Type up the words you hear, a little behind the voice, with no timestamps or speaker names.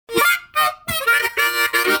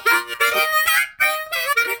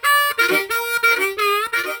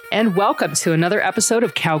And welcome to another episode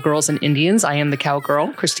of Cowgirls and Indians. I am the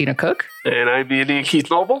cowgirl, Christina Cook. And I'm the Indian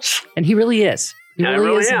Keith Nobles. And he really is. I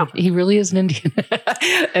really am. He really is an Indian.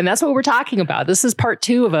 And that's what we're talking about. This is part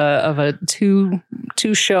two of a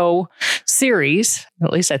two show series.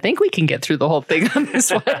 At least I think we can get through the whole thing on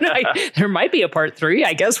this one. There might be a part three.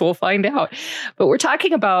 I guess we'll find out. But we're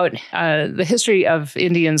talking about the history of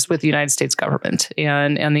Indians with the United States government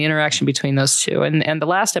and the interaction between those two. And the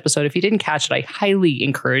last episode, if you didn't catch it, I highly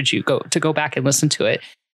encourage you to go back and listen to it.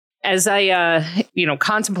 As I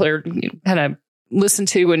contemplated, kind of listened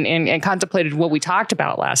to and contemplated what we talked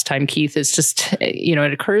about last time, Keith, it's just,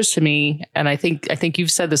 it occurs to me, and I think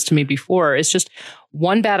you've said this to me before, it's just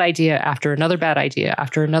one bad idea after another bad idea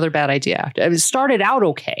after another bad idea. It started out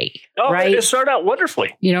okay, right? It started out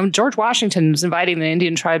wonderfully. George Washington was inviting the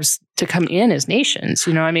Indian tribes to come in as nations.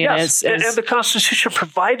 Yes, and the Constitution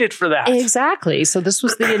provided for that. Exactly. So this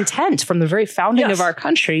was the intent from the very founding of our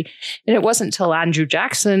country. And it wasn't until Andrew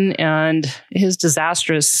Jackson and his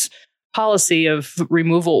disastrous policy of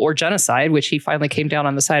removal or genocide, which he finally came down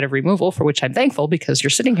on the side of removal, for which I'm thankful because you're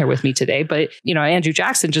sitting here with me today. But, Andrew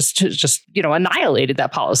Jackson just annihilated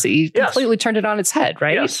that policy, completely turned it on its head,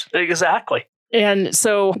 right? Yes, exactly. And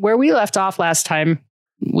so where we left off last time,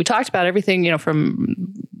 we talked about everything, from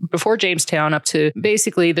before Jamestown up to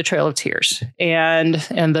basically the Trail of Tears and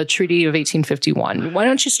the Treaty of 1851. Why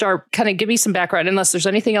don't you start, kind of give me some background, unless there's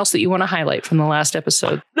anything else that you want to highlight from the last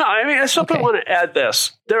episode? No, I simply want to add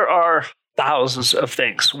this. There are thousands of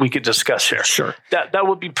things we could discuss here. Sure. That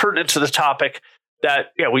would be pertinent to the topic that,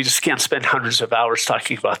 we just can't spend hundreds of hours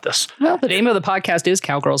talking about this. Well, the name of the podcast is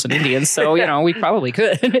Cowgirls and Indians, so, we probably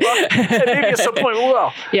could. Well, maybe at some point we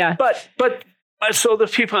will. Yeah. But so the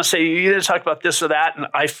people say, you didn't talk about this or that, and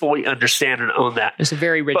I fully understand and own that. There's a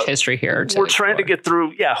very rich history here. We're trying to get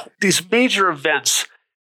through, these major events,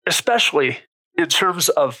 especially in terms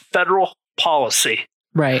of federal policy,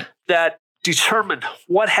 right, that determine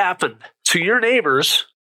what happened to your neighbors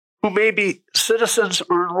who may be citizens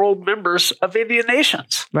or enrolled members of Indian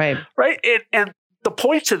nations. Right. Right. And the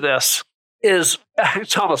point to this is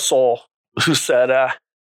Thomas Sowell, who said,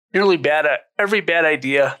 every bad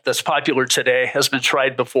idea that's popular today has been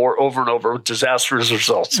tried before over and over with disastrous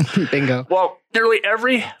results. Bingo. Well, nearly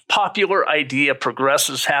every popular idea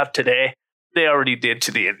progressives have today, they already did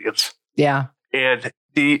to the Indians. Yeah. And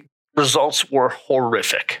the results were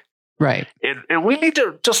horrific. Right. And we need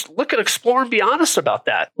to just look and explore and be honest about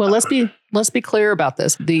that. Well, let's be clear about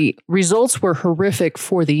this. The results were horrific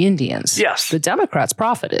for the Indians. Yes. The Democrats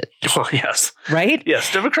profited. Well, yes. Right?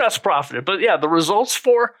 Yes, Democrats profited. But the results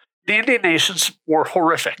for the Indian nations were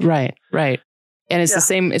horrific. Right. And it's the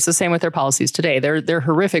same. It's the same with their policies today. They're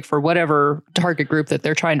horrific for whatever target group that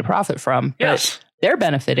they're trying to profit from. Yes. They're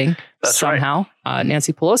benefiting somehow. Right.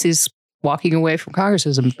 Nancy Pelosi's walking away from Congress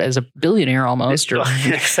as a billionaire almost.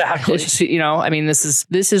 Exactly.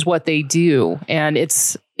 This is what they do. And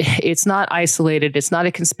it's not isolated. It's not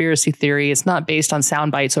a conspiracy theory. It's not based on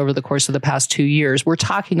sound bites over the course of the past 2 years. We're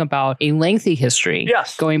talking about a lengthy history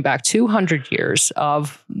going back 200 years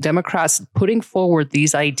of Democrats putting forward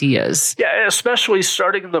these ideas. Yeah, especially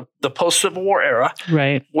starting in the post-Civil War era.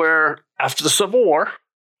 Right. Where after the Civil War,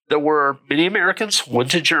 there were many Americans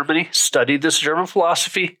went to Germany, studied this German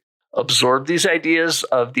philosophy, absorbed these ideas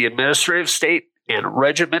of the administrative state and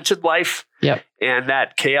regimented life. Yep. And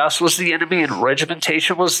that chaos was the enemy and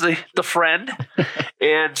regimentation was the friend,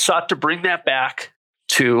 and sought to bring that back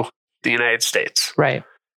to the United States. Right.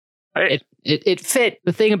 It fit.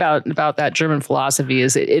 The thing about that German philosophy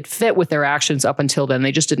is it fit with their actions up until then.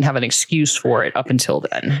 They just didn't have an excuse for it up until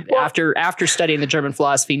then. Well, after studying the German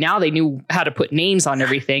philosophy, now they knew how to put names on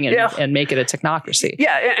everything and make it a technocracy.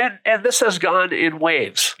 Yeah, and this has gone in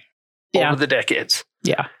waves over the decades.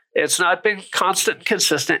 Yeah. It's not been constant and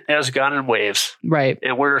consistent. It has gone in waves. Right.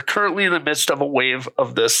 And we're currently in the midst of a wave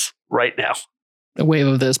of this right now. A wave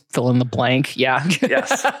of this, fill in the blank. Yeah.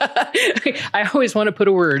 Yes. I always want to put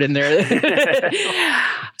a word in there.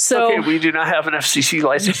 So, okay, we do not have an FCC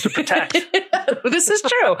license to protect. This is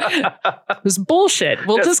true. This is bullshit.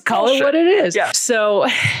 We'll just call it what it is. Yeah. So,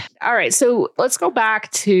 all right. So let's go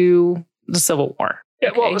back to the Civil War. Yeah,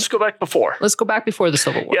 well, let's go back before. Let's go back before the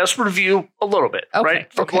Civil War. Yeah, let's review a little bit,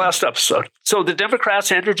 right, from the last episode. So the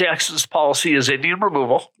Democrats, Andrew Jackson's policy is Indian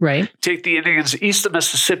removal. Right. Take the Indians east of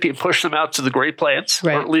Mississippi and push them out to the Great Plains, or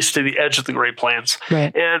at least to the edge of the Great Plains.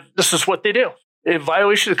 Right. And this is what they do. In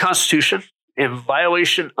violation of the Constitution in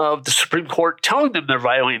violation of the Supreme Court telling them they're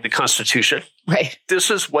violating the Constitution. Right.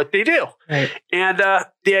 This is what they do. Right. And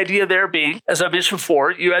the idea there being, as I mentioned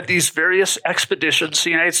before, you had these various expeditions.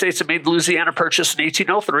 The United States had made the Louisiana Purchase in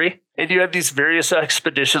 1803, and you had these various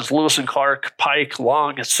expeditions, Lewis and Clark, Pike,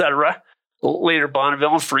 Long, etc. Later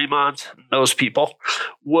Bonneville and Fremont, those people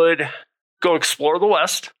would go explore the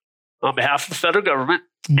West on behalf of the federal government,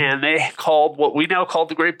 and they called what we now call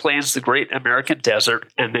the Great Plains the Great American Desert,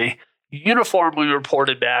 and they uniformly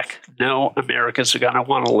reported back, no Americans are going to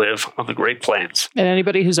want to live on the Great Plains. And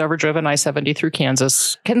anybody who's ever driven I-70 through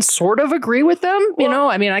Kansas can sort of agree with them.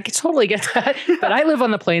 I can totally get that, but I live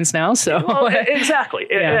on the plains now, so. Well, exactly.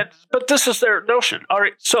 Yeah. But this is their notion. All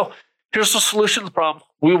right, so here's the solution to the problem.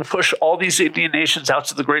 We will push all these Indian nations out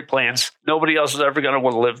to the Great Plains. Nobody else is ever going to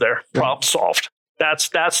want to live there. Problem solved. That's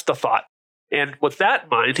the thought. And with that in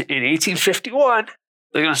mind, in 1851,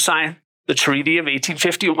 they're going to sign the Treaty of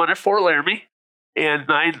 1851 at Fort Laramie, and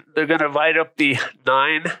they're going to divide up the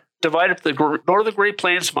northern Great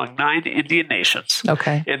Plains among 9 Indian nations.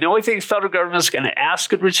 Okay. And the only thing the federal government is going to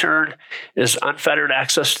ask in return is unfettered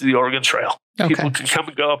access to the Oregon Trail. Okay. People can come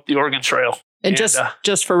and go up the Oregon Trail. And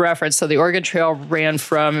just for reference, so the Oregon Trail ran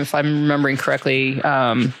from, if I'm remembering correctly,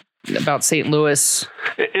 about St. Louis.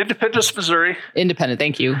 Independence, Missouri.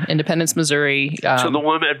 Thank you. Independence, Missouri. To the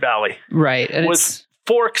Willamette Valley. Right. And with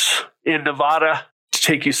forks in Nevada to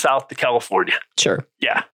take you south to California. Sure.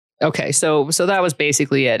 Yeah. Okay. So that was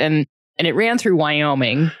basically it. And it ran through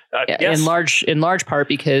Wyoming yes. in large part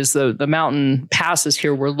because the mountain passes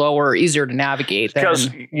here were lower, easier to navigate.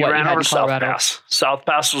 Because you ran over South Pass. South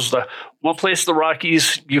Pass was the one place in the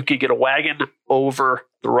Rockies you could get a wagon over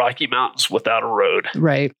the Rocky Mountains without a road.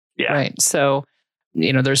 Right. Yeah. Right. So,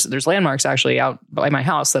 there's landmarks actually out by my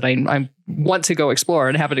house that I want to go explore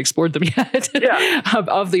and haven't explored them yet. Yeah.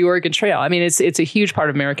 of the Oregon Trail. I mean, it's a huge part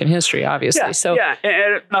of American history, obviously. Yeah. So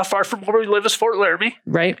and not far from where we live is Fort Laramie.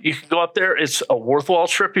 Right. You can go up there. It's a worthwhile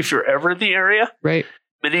trip if you're ever in the area. Right.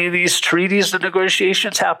 Many of these treaties and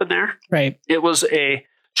negotiations happen there. Right. It was a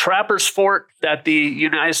trappers fort that the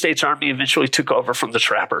United States Army eventually took over from the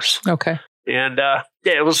trappers. Okay. And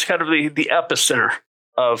it was kind of the epicenter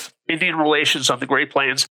of Indian relations on the Great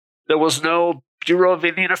Plains. There was no Bureau of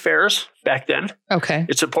Indian Affairs back then. Okay.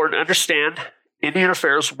 It's important to understand Indian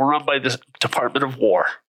Affairs were run by the Department of War.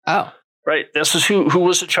 Oh. Right. This is who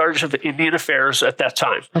was in charge of Indian Affairs at that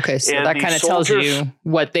time. Okay. So that kind of tells you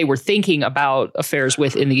what they were thinking about affairs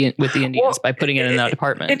with the Indians by putting it in that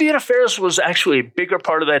department. Indian Affairs was actually a bigger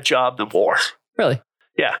part of that job than war. Really?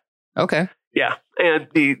 Yeah. Okay. Yeah. And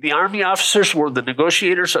the Army officers were the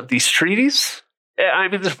negotiators of these treaties. I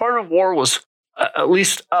mean, the Department of War was at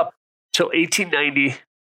least up till 1890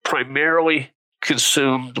 primarily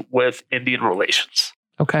consumed with Indian relations.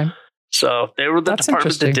 Okay. So they were the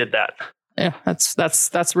department that did that. Yeah,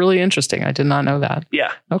 that's really interesting. I did not know that.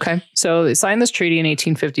 Yeah. Okay. So they signed this treaty in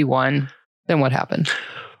 1851. Then what happened?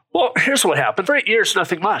 Well, here's what happened. For 8 years,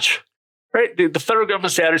 nothing much. Right? The federal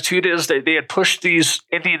government's attitude is they had pushed these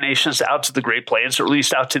Indian nations out to the Great Plains, or at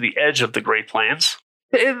least out to the edge of the Great Plains.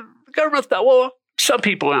 And the government thought, well, some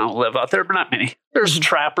people don't live out there, but not many. There's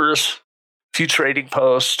trappers, a few trading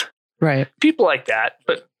posts, right? People like that,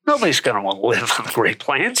 but nobody's going to want to live on the Great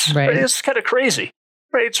Plains. Right. It's kind of crazy.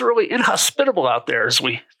 Right? It's really inhospitable out there, as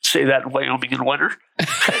we say that in Wyoming in winter.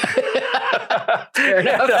 Fair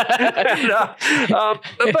enough.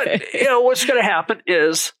 But what's going to happen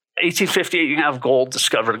is 1858, you have gold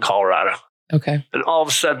discovered in Colorado. Okay. And all of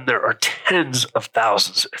a sudden, there are tens of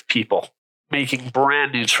thousands of people making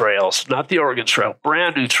brand new trails, not the Oregon Trail,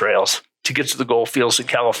 brand new trails to get to the gold fields in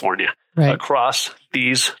California across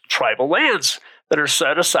these tribal lands that are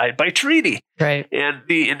set aside by treaty. Right. And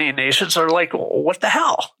the Indian nations are like, what the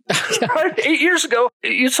hell? 8 years ago,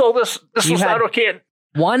 you told us this was not okay.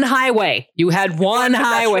 One highway. You had one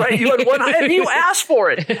highway. That's right. You had one highway. And you asked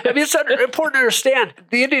for it. I mean, it's important to understand.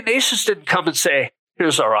 The Indian nations didn't come and say,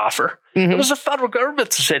 here's our offer. Mm-hmm. It was the federal government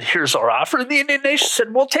that said, here's our offer. And the Indian nations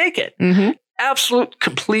said, we'll take it. Mm-hmm. Absolute,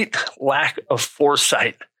 complete lack of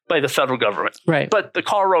foresight by the federal government. Right. But the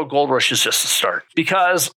Colorado Gold Rush is just the start,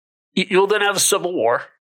 because you'll then have a civil war.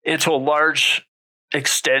 And to a large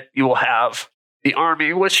extent, you will have the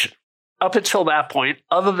Army, which up until that point,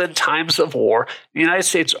 other than times of war, the United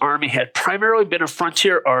States Army had primarily been a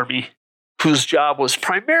frontier army whose job was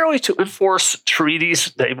primarily to enforce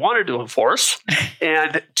treaties they wanted to enforce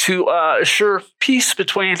and to assure peace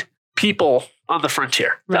between people on the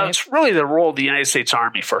frontier. Right. That's really the role of the United States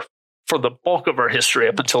Army for the bulk of our history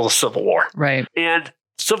up until the Civil War. Right. And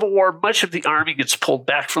Civil War, much of the Army gets pulled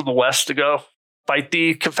back from the West to go fight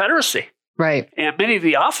the Confederacy. Right. And many of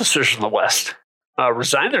the officers in the West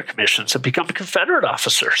resign their commissions and become Confederate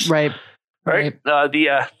officers. Right.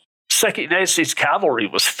 The Second United States Cavalry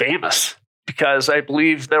was famous because I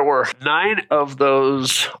believe there were 9 of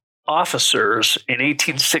those officers in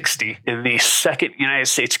 1860 in the Second United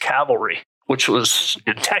States Cavalry, which was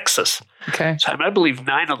in Texas. Okay. So I believe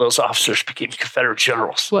 9 of those officers became Confederate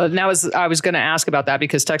generals. Well, I was going to ask about that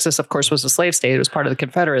because Texas, of course, was a slave state. It was part of the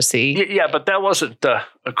Confederacy. Yeah, but that wasn't a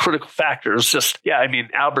critical factor. It was just,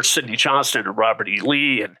 Albert Sidney Johnston and Robert E.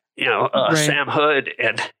 Lee and, Sam Hood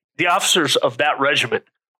and the officers of that regiment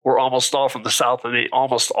were almost all from the South, and they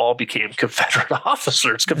almost all became Confederate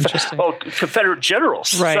officers, Confederate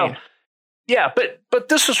generals. Right. So, yeah, but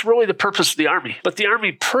this is really the purpose of the Army. But the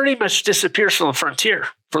Army pretty much disappears from the frontier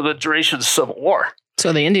for the duration of the Civil War.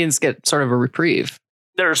 So the Indians get sort of a reprieve.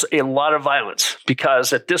 There's a lot of violence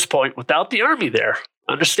because at this point, without the Army there,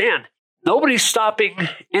 understand, nobody's stopping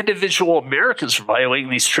individual Americans from violating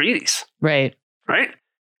these treaties. Right. Right?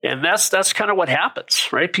 And that's kind of what happens,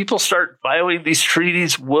 right? People start violating these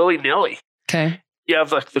treaties willy-nilly. Okay. You have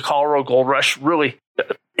the Colorado Gold Rush, really,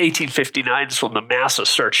 1859 is when the masses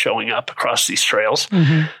start showing up across these trails.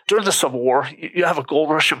 Mm-hmm. During the Civil War, you have a gold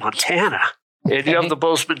rush in Montana, and you have the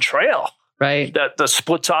Bozeman Trail. Right. That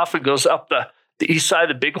splits off and goes up the east side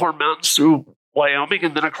of the Bighorn Mountains through Wyoming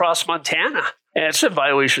and then across Montana. And it's in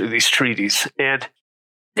violation of these treaties. And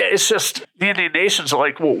it's just the Indian nations are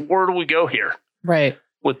like, well, where do we go here? Right.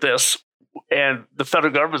 With this, and the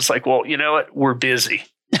federal government's like, well, you know what? We're busy.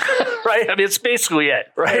 Right? I mean, it's basically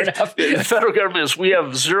it, right? The federal government is, we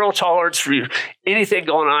have zero tolerance for you. Anything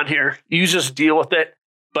going on here, you just deal with it,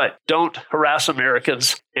 but don't harass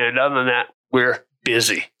Americans. And other than that, we're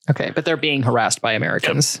busy. Okay, but they're being harassed by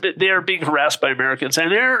Americans. They are being harassed by Americans,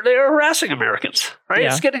 and they're harassing Americans, right?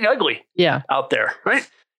 Yeah. It's getting ugly out there, right?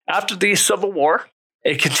 After the Civil War,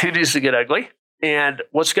 it continues to get ugly. And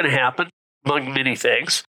what's going to happen? Among many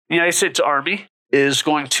things, the United States Army is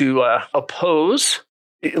going to oppose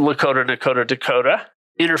Lakota, Dakota,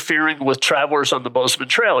 interfering with travelers on the Bozeman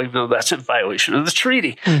Trail, even though that's in violation of the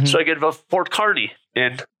treaty. Mm-hmm. So I get about Fort Kearny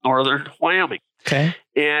in northern Wyoming. Okay.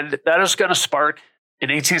 And that is going to spark, in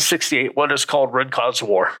 1868, what is called Red Cloud's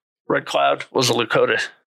War. Red Cloud was a Lakota,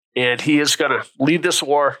 and he is going to lead this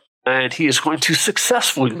war. And he is going to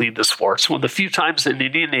successfully lead this war. It's one of the few times that an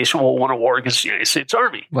Indian nation will win a war against the United States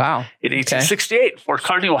Army. Wow. In 1868, Fort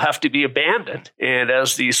Kearny will have to be abandoned. And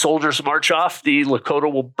as the soldiers march off, the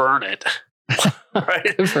Lakota will burn it.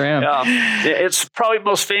 Right? Good for him. It's probably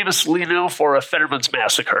most famously known for a Fetterman's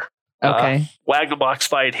Massacre. Okay. Wagon box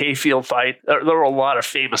fight, hayfield fight. There were a lot of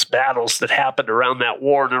famous battles that happened around that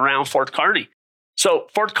war and around Fort Kearny. So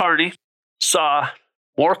Fort Kearny saw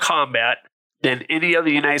more combat than any other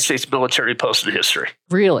United States military post in history.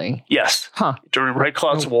 Really? Yes. Huh. During Red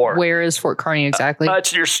Cloud's War. Where is Fort Kearny exactly?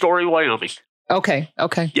 It's near Story, Wyoming. Okay.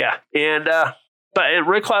 Yeah. And but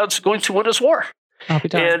Red Cloud's going to win his war. I'll be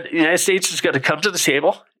done. And the United States is going to come to the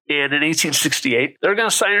table. And in 1868, they're going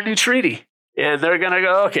to sign a new treaty. And they're going to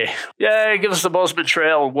go, okay, yeah, give us the Bozeman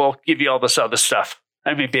Trail and we'll give you all this other stuff.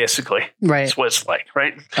 I mean, basically, that's what it's like,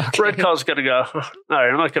 right? Okay. Red Cloud's going to go, all right,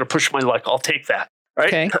 I'm not going to push my luck. I'll take that. Right?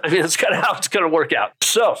 Okay. I mean, that's kind of how it's going to work out.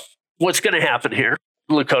 So what's going to happen here?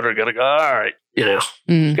 Lakota are going to go, all right,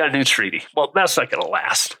 got a new treaty. Well, that's not going to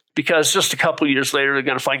last because just a couple of years later, they're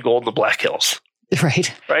going to find gold in the Black Hills.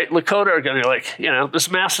 Right. Right. Lakota are going to be like, there's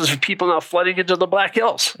masses of people now flooding into the Black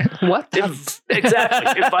Hills. What?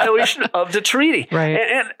 Exactly. In violation of the treaty. Right.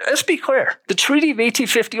 And let's be clear. The Treaty of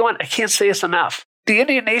 1851, I can't say it's enough. The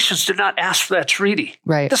Indian nations did not ask for that treaty.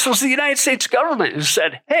 Right. This was the United States government who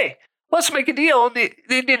said, hey, let's make a deal. And the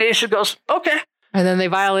Indian nation goes, okay. And then they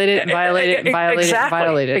violate it and violate it and violate it and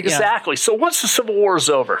violate it. Exactly. So once the Civil War is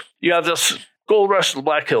over, you have this gold rush of the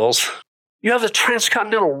Black Hills. You have the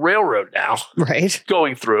Transcontinental Railroad now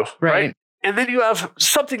going through. Right. And then you have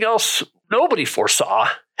something else nobody foresaw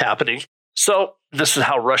happening. So this is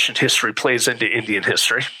how Russian history plays into Indian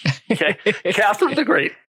history. Okay. Catherine the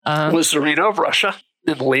Great was Tsarina of Russia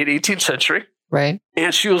in the late 18th century. Right.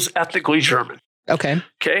 And she was ethnically German. Okay.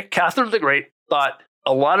 Catherine the Great thought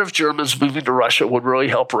a lot of Germans moving to Russia would really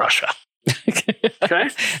help Russia. Okay.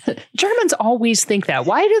 Germans always think that.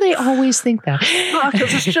 Why do they always think that?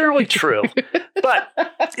 Because it's generally true. But,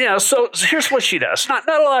 so here's what she does. Not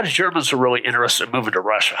a lot of Germans are really interested in moving to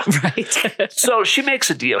Russia. Right. So she makes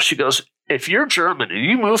a deal. She goes, if you're German and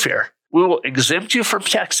you move here, we will exempt you from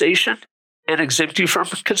taxation and exempt you from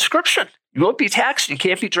conscription. You won't be taxed. You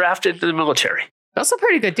can't be drafted into the military. That's a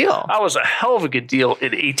pretty good deal. That was a hell of a good deal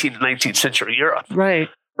in 18th and 19th century Europe. Right.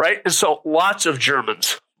 Right. And so lots of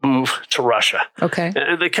Germans move to Russia. Okay.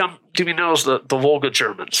 And they come to be known as the Volga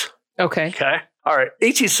Germans. Okay. Okay. All right.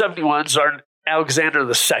 1871, Alexander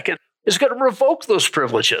II is going to revoke those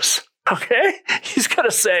privileges. Okay? He's going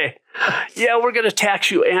to say, yeah, we're going to tax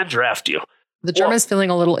you and draft you. The Germans feeling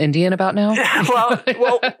a little Indian about now?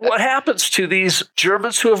 well, what happens to these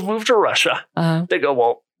Germans who have moved to Russia? They go,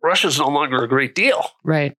 well, Russia's no longer a great deal.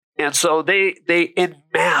 Right. And so they en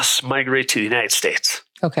masse migrate to the United States.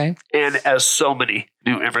 Okay. And as so many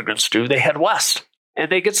new immigrants do, they head west.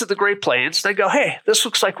 And they get to the Great Plains. They go, hey, this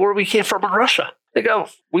looks like where we came from in Russia. They go,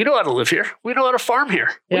 we know how to live here. We know how to farm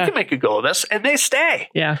here. We can make a go of this. And they stay.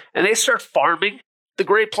 Yeah. And they start farming the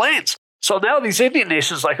Great Plains. So now these Indian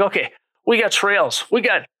nations like, okay, we got trails. We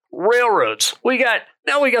got railroads.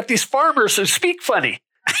 Now we got these farmers who speak funny.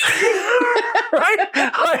 Right?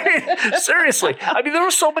 I mean, seriously. I mean, there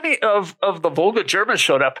were so many of the Volga Germans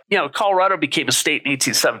showed up. You know, Colorado became a state in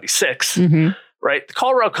 1876. Mm-hmm. Right? The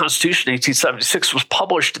Colorado Constitution in 1876 was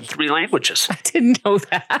published in 3 languages. I didn't know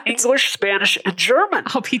that. English, Spanish, and German.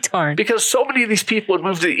 I'll be darned. Because so many of these people had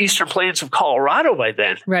moved to the eastern plains of Colorado by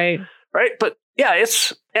then. Right. Right? But yeah,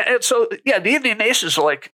 the Indian nations are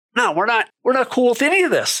like, no, we're not cool with any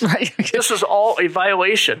of this. Right. This is all a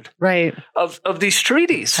violation of these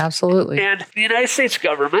treaties. Absolutely. And the United States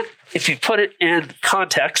government, if you put it in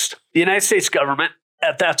context, the United States government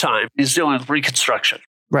at that time is dealing with Reconstruction.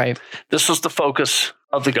 Right. This was the focus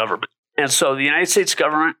of the government. And so the United States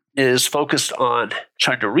government is focused on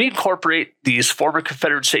trying to reincorporate these former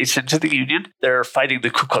Confederate states into the Union. They're fighting the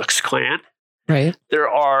Ku Klux Klan. Right. There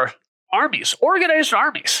are armies, organized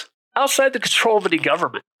armies, outside the control of any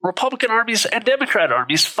government, Republican armies and Democrat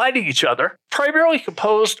armies fighting each other, primarily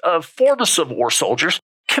composed of former Civil War soldiers,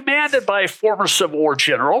 commanded by former Civil War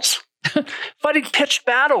generals, fighting pitched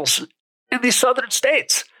battles in these southern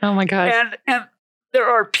states. Oh my gosh. And there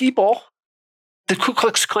are people, the Ku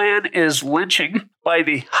Klux Klan is lynching by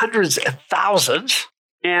the hundreds and thousands.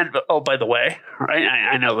 And, oh, by the way,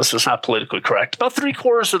 I know this is not politically correct. About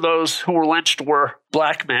 3/4 of those who were lynched were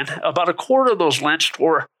black men. About 1/4 of those lynched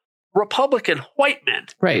were Republican white men.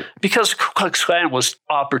 Right. Because Ku Klux Klan was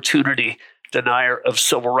opportunity denier of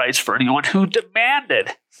civil rights for anyone who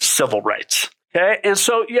demanded civil rights. Okay. And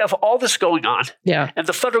so you have all this going on. Yeah. And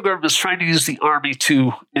the federal government is trying to use the army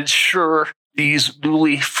to ensure these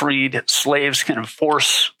newly freed slaves can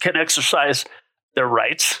exercise their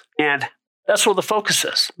rights. And that's where the focus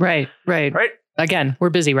is. Right. Again, we're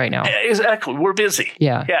busy right now. Exactly. We're busy.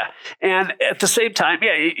 Yeah. And at the same time,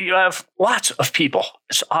 you have lots of people.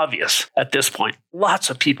 It's obvious at this point. Lots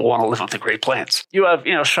of people want to live on the Great Plains. You have,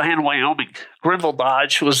 Cheyenne, Wyoming. Grenville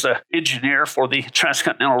Dodge, who was the engineer for the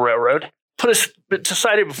Transcontinental Railroad,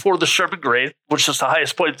 decided before the Sherman Grade, which is the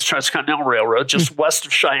highest point of the Transcontinental Railroad, just west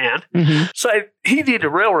of Cheyenne. Mm-hmm. So he needed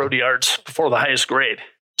railroad yards before the highest grade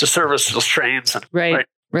to service those trains. Right.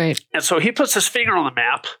 And so he puts his finger on the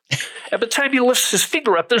map. And by the time he lifts his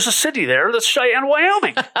finger up, there's a city there that's Cheyenne,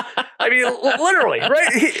 Wyoming. I mean, literally,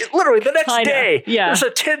 right? Literally, the next day, there's a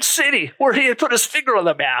tent city where he had put his finger on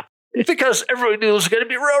the map because everyone knew there was going to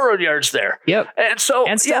be railroad yards there. Yep. And so,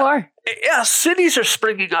 and still are. Yeah, cities are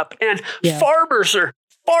springing up and farmers are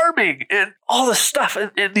farming and all this stuff.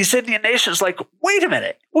 And these Indian nations like, wait a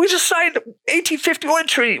minute, we just signed 1851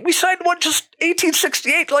 treaty. We signed one just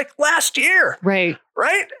 1868, like last year. Right.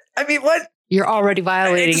 I mean, what? You're already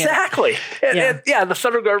violating exactly. it. And the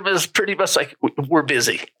federal government is pretty much like, we're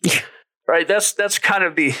busy. Right. That's kind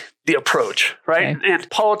of the approach. Right. Okay. And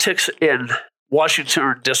politics in Washington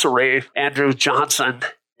are in disarray. Andrew Johnson.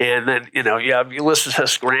 And then, you have Ulysses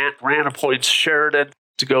S. Grant. Grant appoints Sheridan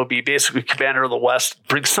to go be basically commander of the West,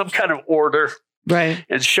 bring some kind of order. Right.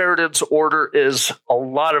 And Sheridan's order is a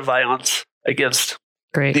lot of violence against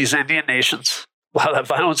these Indian nations. A lot of that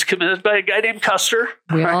violence committed by a guy named Custer.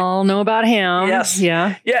 We all know about him. Yes.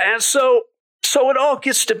 Yeah. Yeah. And so it all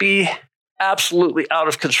gets to be absolutely out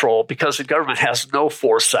of control because the government has no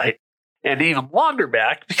foresight. And even longer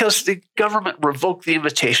back, because the government revoked the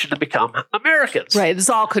invitation to become Americans. Right.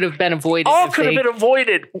 This all could have been avoided. Been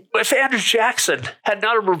avoided if Andrew Jackson had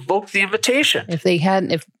not revoked the invitation. If he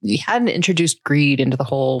hadn't introduced greed into the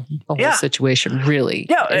whole situation, really.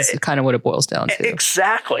 Yeah. Is kind of what it boils down to.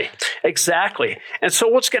 Exactly. And so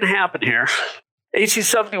what's going to happen here?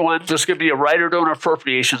 1871, there's going to be a writer-to-own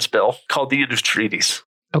appropriations bill called the End of Treaties.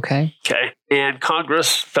 Okay. And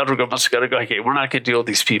Congress, federal government's got to go, okay, we're not going to deal with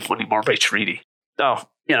these people anymore by treaty. No,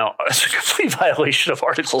 it's a complete violation of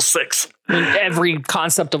Article 6. Every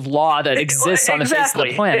concept of law that exists on the face of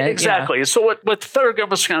the planet. Exactly. Yeah. So what the federal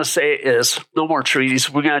government's going to say is no more treaties.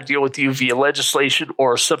 We're going to deal with you via legislation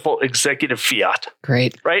or a simple executive fiat.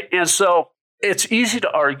 Great. Right? And so it's easy to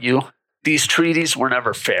argue these treaties were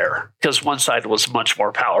never fair because one side was much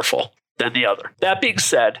more powerful than the other. That being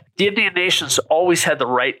said, the Indian nations always had the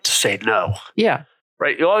right to say no. Yeah.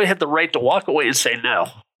 Right? You always had the right to walk away and say, no,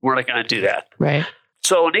 we're not going to do that. Right.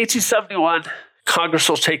 So in 1871, Congress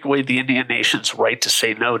will take away the Indian nation's right to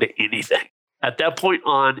say no to anything. At that point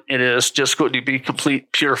on, it is just going to be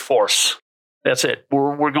complete pure force. That's it.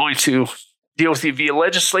 We're going to deal with you via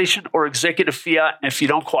legislation or executive fiat. And if you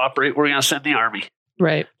don't cooperate, we're going to send the army.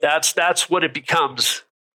 Right. That's what it becomes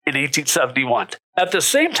in 1871. At the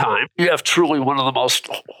same time, you have truly one of the most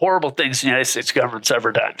horrible things the United States government's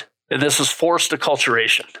ever done. And this is forced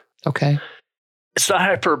acculturation. Okay. It's not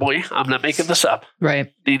hyperbole. I'm not making this up.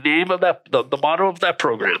 Right. The name of that, the motto of that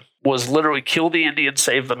program was literally kill the Indian,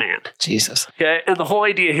 save the man. Jesus. Okay. And the whole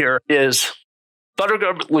idea here is federal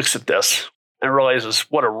government looks at this and realizes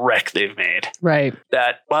what a wreck they've made. Right.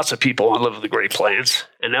 That lots of people live in the Great Plains.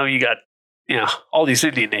 And now you got, all these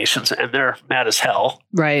Indian nations and they're mad as hell.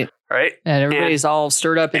 Right. Right. And everybody's all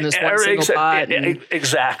stirred up in this one single pot.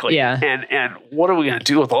 Exactly. Yeah. And what are we going to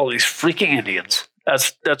do with all these freaking Indians?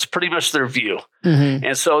 That's pretty much their view. Mm-hmm.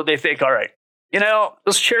 And so they think, all right,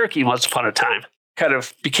 those Cherokee once upon a time kind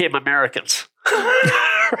of became Americans.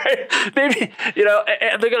 Right? Maybe,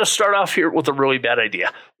 and they're going to start off here with a really bad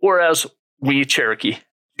idea. Whereas we, Cherokee,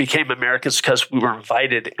 became Americans because we were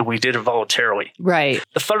invited and we did it voluntarily. Right.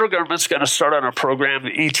 The federal government's going to start on a program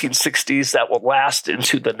in the 1860s that will last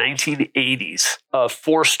into the 1980s of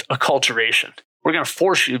forced acculturation. We're going to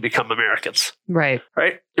force you to become Americans. Right.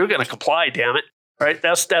 Right? You're going to comply, damn it. Right?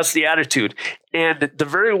 That's the attitude. And the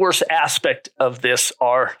very worst aspect of this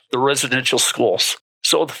are the residential schools.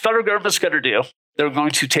 So what the federal government's going to do, they're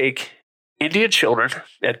going to take Indian children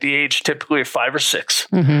at the age typically of 5 or 6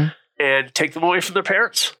 mm-hmm. and take them away from their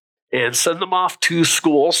parents and send them off to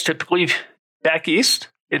schools, typically back east,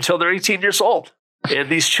 until they're 18 years old. And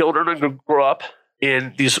these children are going to grow up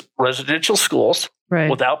in these residential schools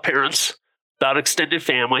without parents, without extended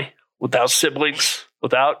family, without siblings,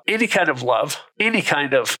 without any kind of love, any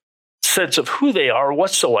kind of sense of who they are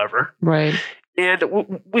whatsoever. Right. And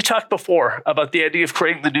we talked before about the idea of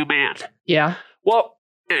creating the new man. Yeah. Well,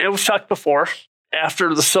 we've talked before,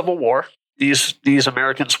 after the Civil War, these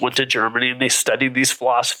Americans went to Germany and they studied these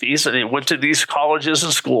philosophies and they went to these colleges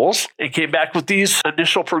and schools and came back with these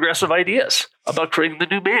initial progressive ideas about creating the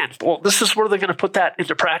new man. Well, this is where they're going to put that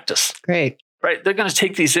into practice. Great. Right? They're going to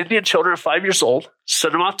take these Indian children at 5 years old,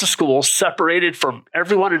 send them off to school, separated from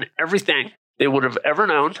everyone and everything they would have ever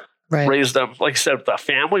known, raise them, like I said, without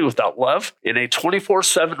family, without love, in a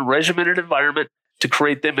 24/7 regimented environment to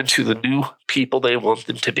create them into the new people they want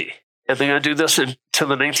them to be. And they're going to do this until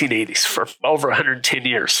the 1980s for over 110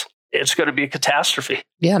 years. It's going to be a catastrophe.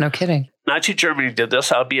 Yeah, no kidding. Nazi Germany did this,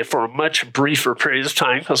 albeit for a much briefer period of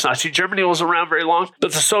time, because Nazi Germany wasn't around very long.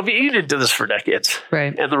 But the Soviet Union did this for decades.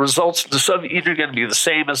 Right. And the results of the Soviet Union are going to be the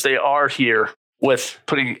same as they are here with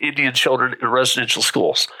putting Indian children in residential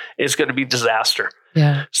schools. It's going to be disaster.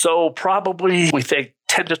 Yeah. So probably we think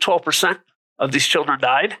 10 to 12% of these children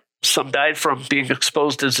died. Some died from being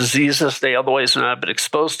exposed to diseases they otherwise would not have been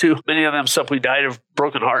exposed to. Many of them simply died of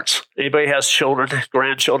broken hearts. Anybody has children,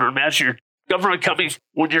 grandchildren, imagine your government coming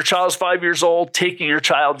when your child's 5 years old, taking your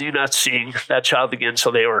child, you not seeing that child again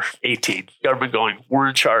until they were 18. Government going, we're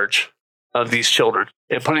in charge of these children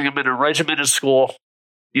and putting them in a regimented school.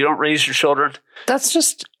 You don't raise your children. That's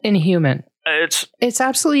just inhuman. It's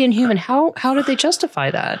absolutely inhuman. How did they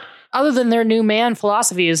justify that? Other than their new man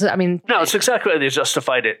philosophy No, it's exactly how they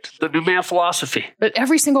justified it. The new man philosophy. But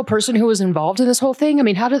every single person who was involved in this whole thing,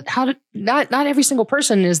 how did not every single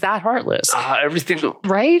person is that heartless. Everything.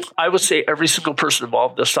 Right? I would say every single person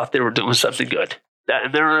involved in this thought they were doing something good.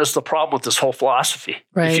 And there is the problem with this whole philosophy.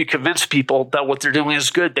 Right. If you convince people that what they're doing is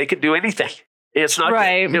good, they can do anything. It's not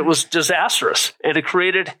right. It was disastrous. And it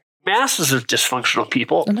created masses of dysfunctional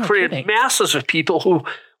people. Masses of people who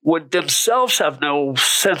would themselves have no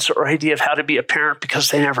sense or idea of how to be a parent because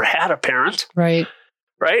they never had a parent. Right.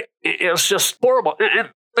 Right? It was just horrible. And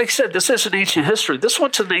like I said, this isn't ancient history. This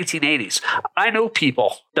went to the 1980s. I know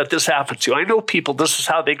people that this happened to. I know people, this is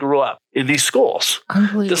how they grew up in these schools.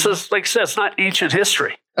 Unbelievable. This is, like I said, it's not ancient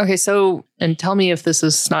history. Okay, so, and tell me if this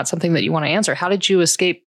is not something that you want to answer. How did you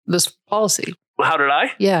escape this policy? How did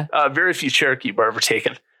I? Yeah. Very few Cherokee were ever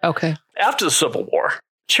taken. Okay. After the Civil War,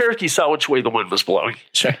 Cherokee saw which way the wind was blowing.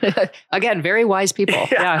 Sure. Again, very wise people.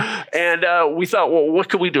 Yeah. And we thought, well, what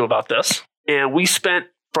can we do about this? And we spent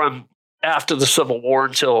from after the Civil War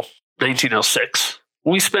until 1906,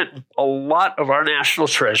 we spent a lot of our national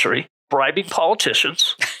treasury bribing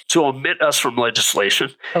politicians to omit us from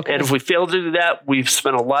legislation. Okay. And if we fail to do that, we've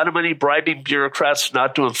spent a lot of money bribing bureaucrats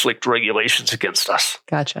not to inflict regulations against us.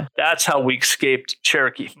 Gotcha. That's how we escaped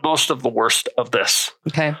Cherokee, most of the worst of this.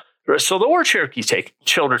 Okay. So there were Cherokee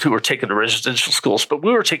children who were taken to residential schools, but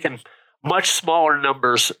we were taking much smaller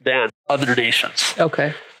numbers than other nations.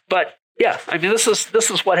 Okay. But yeah, I mean, this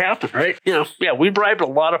is what happened, right? We bribed a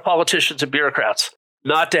lot of politicians and bureaucrats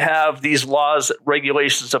not to have these laws,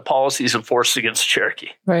 regulations, and policies enforced against Cherokee.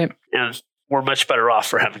 Right. And we're much better off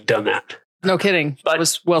for having done that. No kidding. But, it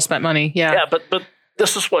was well spent money. Yeah. Yeah, but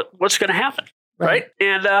this is what's going to happen, right?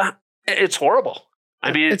 And it's horrible.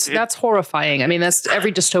 I mean, that's horrifying. I mean, that's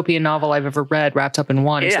every dystopian novel I've ever read wrapped up in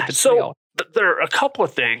one. Yeah. So there are a couple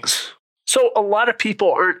of things. So a lot of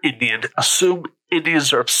people aren't Indian, assume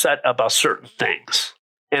Indians are upset about certain things.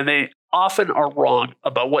 And they often are wrong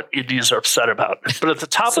about what Indians are upset about. But at the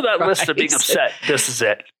top of that list of being upset, this is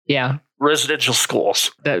it. Yeah. Residential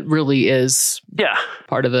schools. That really is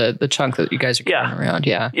part of the chunk that you guys are carrying around.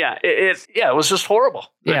 Yeah. Yeah. It was just horrible.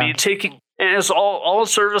 Yeah. I mean, and it's all in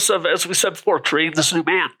service of, as we said before, creating this new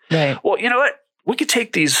man. Right. Well, you know what? We could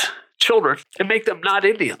take these children and make them not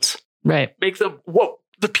Indians. Right. Make them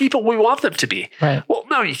the people we want them to be. Right. Well,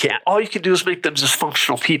 no, you can't. All you can do is make them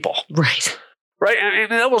dysfunctional people. Right. Right. I mean,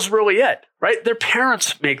 that was really it. Right. Their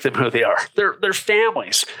parents make them who they are. Their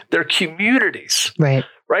families, their communities. Right.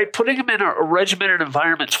 Right. Putting them in a regimented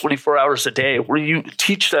environment 24 hours a day where you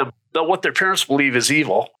teach them that what their parents believe is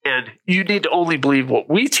evil, and you need to only believe what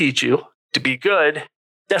we teach you to be good.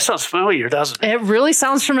 That sounds familiar, doesn't it? It really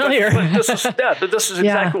sounds familiar. But this is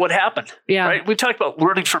exactly what happened. Yeah. Right? We talked about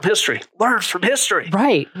learning from history. Learn from history.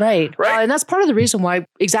 Right. And that's part of the reason why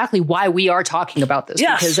we are talking about this.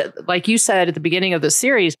 Yes. Because like you said at the beginning of the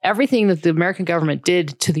series, everything that the American government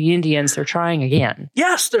did to the Indians, they're trying again.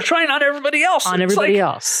 Yes, they're trying on everybody else.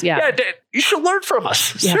 Else. Yeah. Yeah, you should learn from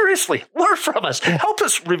us. Yeah. Seriously, learn from us. Yeah. Help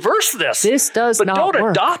us reverse this. This does but not don't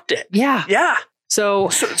work. adopt it. Yeah. Yeah. So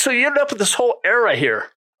you end up with this whole era here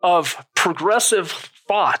of progressive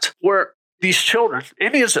thought where these children,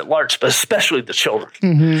 Indians at large, but especially the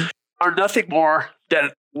children, are nothing more than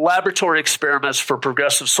laboratory experiments for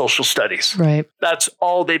progressive social studies. Right. That's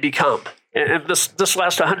all they become. And this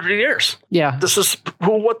lasts 100 years. Yeah. This is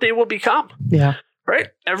what they will become. Yeah. Right?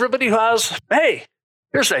 Everybody who has, hey,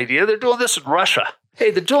 here's an idea. They're doing this in Russia. Hey,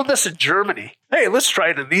 they're doing this in Germany. Hey, let's try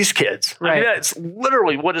it on these kids. Right. I mean, that's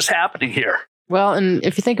literally what is happening here. Well, and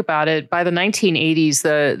if you think about it, by the 1980s,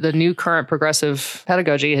 the new current progressive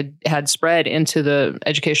pedagogy had spread into the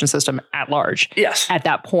education system at large. Yes. At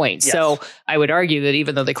that point. Yes. So I would argue that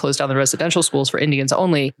even though they closed down the residential schools for Indians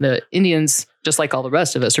only, the Indians, just like all the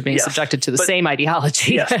rest of us, are being subjected to the same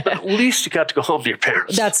ideology. Yes, but at least you got to go home to your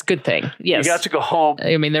parents. That's a good thing. Yes. You got to go home.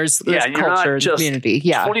 I mean, there's culture and community.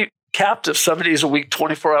 Yeah. 20 captive 7 days a week,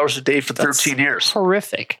 24 hours a day for 13 years.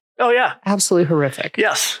 Horrific. Oh, yeah. Absolutely horrific.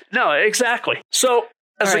 Yes. No, exactly. So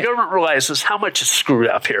as the government realizes how much is screwed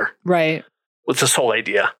up here with this whole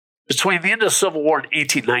idea, between the end of the Civil War and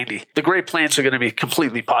 1890, the Great Plains are going to be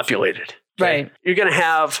completely populated. Okay? Right. You're going to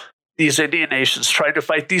have these Indian nations trying to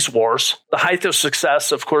fight these wars. The height of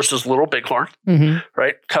success, of course, is Little Bighorn,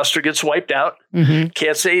 right? Custer gets wiped out.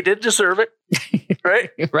 Can't say he didn't deserve it,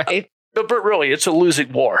 right? Right. But really, it's a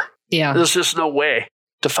losing war. Yeah. There's just no way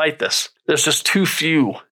to fight this. There's just too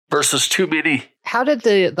few versus too many. How did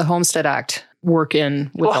the Homestead Act work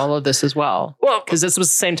in with all of this as well? Well, because this was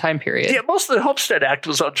the same time period. Yeah, most of the Homestead Act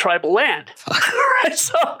was on tribal land. Right?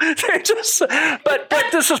 So they just, but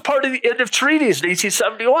this is part of the end of treaties in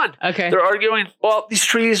 1871. Okay. They're arguing, well, these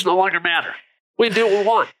treaties no longer matter. We can do what we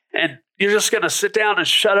want. And you're just going to sit down and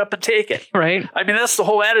shut up and take it. Right. I mean, that's the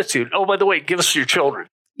whole attitude. Oh, by the way, give us your children.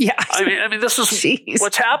 Yeah. I mean, this is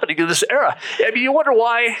what's happening in this era. I mean, you wonder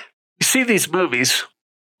why you see these movies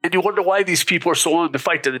and you wonder why these people are so willing to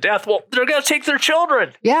fight to the death. Well, they're going to take their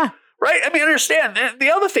children. Yeah. Right? I mean, understand. The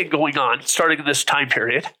other thing going on starting in this time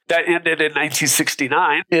period that ended in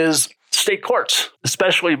 1969 is state courts,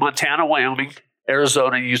 especially Montana, Wyoming,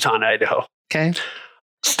 Arizona, Utah, and Idaho. Okay.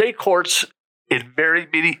 State courts, in very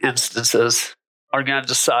many instances, are going to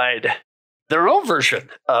decide their own version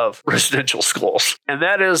of residential schools. And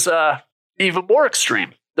that is even more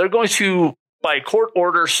extreme. They're going to, by court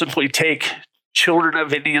order, simply take children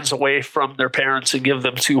of Indians away from their parents and give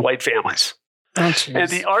them to white families. Oh, and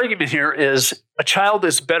the argument here is a child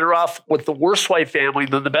is better off with the worst white family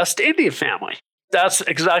than the best Indian family. That's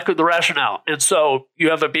exactly the rationale. And so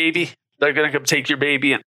you have a baby, they're going to come take your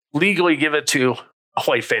baby and legally give it to a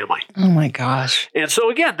white family. Oh my gosh. And so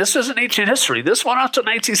again, this isn't ancient history. This went on to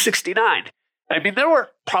 1969. I mean, there were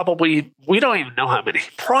probably, we don't even know how many,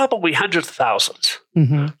 probably hundreds of thousands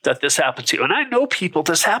that this happened to. And I know people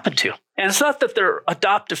this happened to. And it's not that their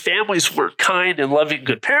adoptive families weren't kind and loving,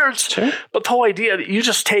 good parents, but the whole idea that you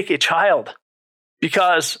just take a child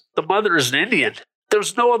because the mother is an Indian,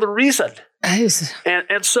 there's no other reason.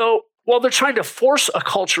 And so while they're trying to force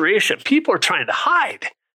acculturation, people are trying to hide.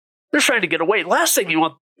 They're trying to get away. Last thing you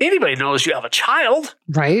want anybody knows you have a child.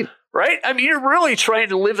 Right. Right? I mean, you're really trying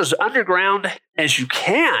to live as underground as you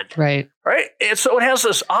can. Right. Right? And so it has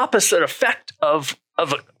this opposite effect of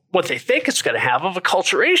what they think it's going to have of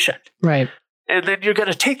acculturation. Right. And then you're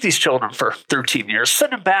going to take these children for 13 years,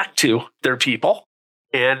 send them back to their people,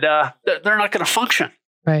 and they're not going to function.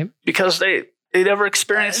 Right. Because they never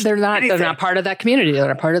experienced They're not part of that community. They're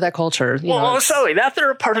not part of that culture. Well, it's not only that,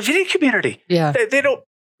 they're a part of any community. Yeah. They don't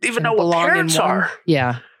even know what parents are.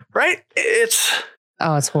 Yeah. Right? It's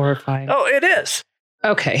horrifying. Oh, it is.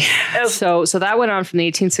 Okay. So that went on from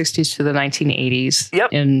the 1860s to the 1980s.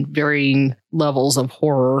 Yep. In varying levels of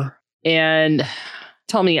horror. And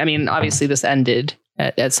tell me, I mean, obviously this ended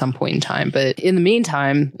at some point in time, but in the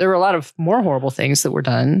meantime, there were a lot of more horrible things that were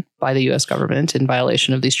done by the U.S. government in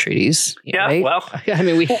violation of these treaties. Yeah, right? well, I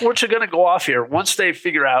mean, we're just going to go off here. Once they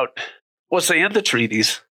figure out, once they end the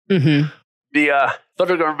treaties, mm-hmm. the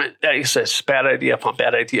federal government says bad idea upon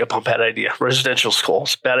bad idea upon bad idea. Residential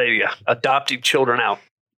schools, bad idea. Adopting children out,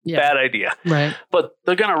 bad idea. Right. But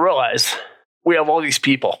they're going to realize we have all these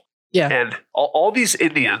people, and all these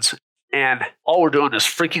Indians, and all we're doing is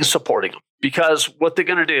freaking supporting them. Because what they're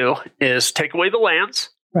going to do is take away the lands,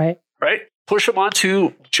 right? Push them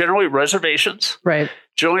onto generally reservations. Right.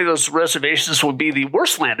 Generally, those reservations will be the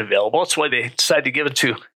worst land available. That's why they decide to give it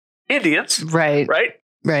to Indians. Right.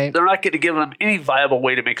 They're not going to give them any viable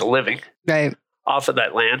way to make a living off of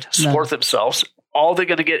that land, support themselves. All they're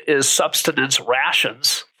going to get is subsistence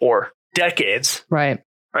rations for decades. Right.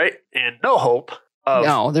 And no hope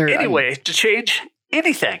of any way to change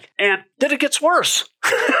anything. And then it gets worse.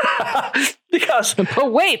 Because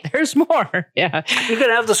but wait, there's more. Yeah. You're going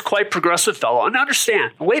to have this quite progressive fellow. And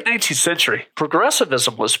understand, the late 19th century,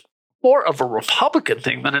 progressivism was more of a Republican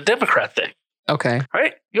thing than a Democrat thing. Okay.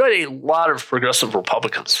 Right? You had a lot of progressive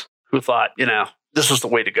Republicans who thought, this is the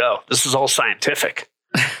way to go. This is all scientific.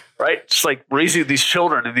 Right? Just like raising these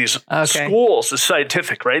children in these schools is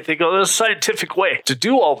scientific, right? They go, there's a scientific way to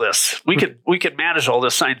do all this. We can manage all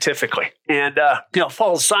this scientifically and,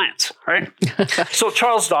 follow science, right? So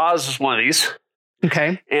Charles Dawes is one of these.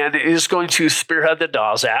 Okay. And is going to spearhead the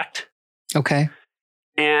Dawes Act. Okay.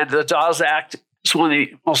 And the Dawes Act is one of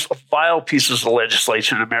the most vile pieces of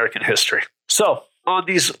legislation in American history. So on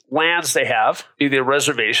these lands they have, either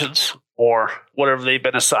reservations or whatever they've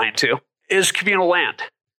been assigned to, is communal land.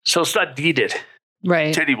 So it's not deeded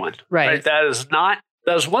to anyone. Right. That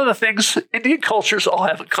is one of the things Indian cultures all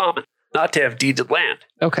have in common, not to have deeded land.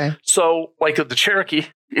 Okay. So like the Cherokee,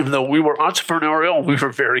 even though we were entrepreneurial, we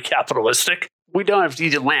were very capitalistic, we don't have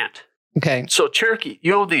deeded land. Okay. So Cherokee,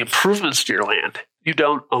 you own the improvements to your land. You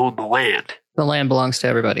don't own the land. The land belongs to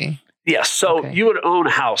everybody. Yes. So you would own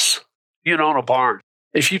a house. You'd own a barn.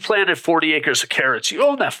 If you planted 40 acres of carrots, you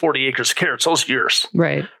own that 40 acres of carrots. Those are yours.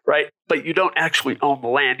 Right. But you don't actually own the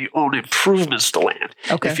land. You own improvements to land.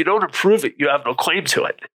 Okay. If you don't improve it, you have no claim to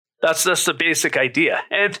it. That's the basic idea.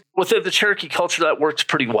 And within the Cherokee culture, that works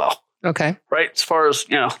pretty well. Okay. Right. As far as,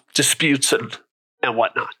 disputes and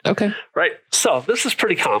whatnot. Okay. Right. So this is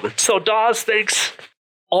pretty common. So Dawes thinks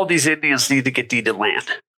all these Indians need to get deeded land.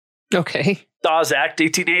 Okay. Dawes Act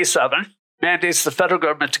 1887 mandates the federal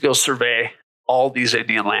government to go survey all these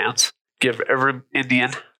Indian lands, give every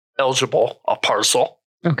Indian eligible a parcel.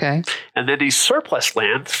 Okay. And then these surplus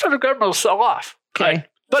land, the federal government will sell off. Okay. Right?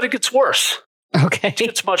 But it gets worse. Okay. It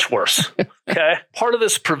gets much worse. Okay. Part of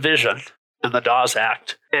this provision in the Dawes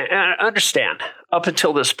Act, and I understand, up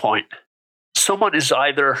until this point, someone is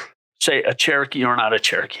either, say, a Cherokee or not a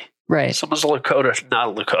Cherokee. Right. Someone's a Lakota, not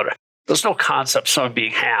a Lakota. There's no concept of someone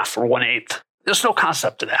being half or 1/8. There's no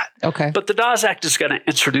concept of that. Okay. But the Dawes Act is going to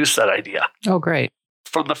introduce that idea. Oh, great.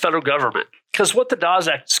 From the federal government. Because what the Dawes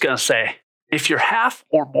Act is going to say, if you're half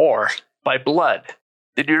or more by blood,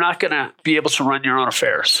 then you're not going to be able to run your own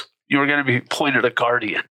affairs. You're going to be appointed a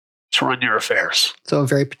guardian to run your affairs. So a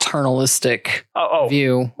very paternalistic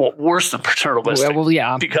view. Well, worse than paternalistic. Well,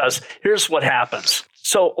 yeah. Because here's what happens.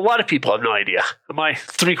 So a lot of people have no idea. Am I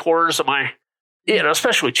 3/4? Am I,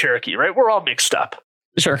 especially Cherokee, right? We're all mixed up.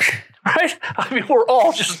 Sure. Right? I mean, we're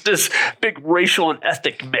all just this big racial and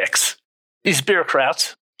ethnic mix. These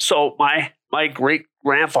bureaucrats. So my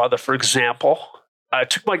great-grandfather, for example, I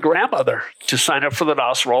took my grandmother to sign up for the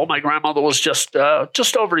Dawes Roll. My grandmother was just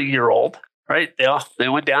over a year old, right? They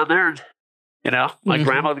went down there and, my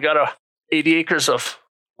grandmother got 80 acres of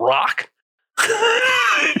rock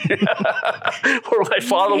where my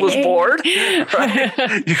father was born,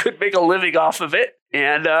 right? You could make a living off of it.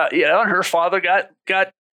 And, and her father got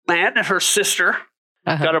land, and her sister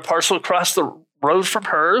got a parcel across the rode from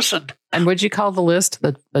hers. And what'd you call the list?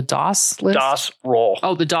 The DOS list? Dawes Roll.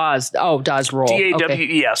 Oh, the Dawes. Oh, Dawes Roll.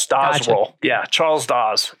 Dawes, Dawes Gotcha. Roll. Yeah, Charles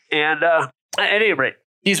Dawes. And at any rate,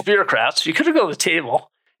 these bureaucrats, you could go to the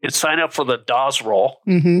table and sign up for the Dawes Roll.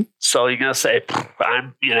 Mm-hmm. So you're going to say,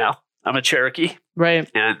 I'm a Cherokee. Right.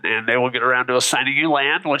 And they will get around to assigning you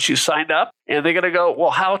land once you signed up. And they're going to go,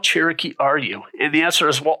 well, how Cherokee are you? And the answer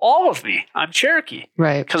is, well, all of me. I'm Cherokee.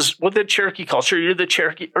 Right. Because within Cherokee culture, you're the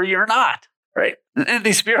Cherokee or you're not. Right. And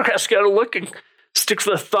these bureaucrats got to look and stick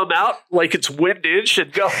the thumb out like it's windage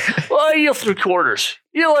and go, well, you're 3/4.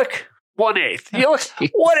 You look 1/8. You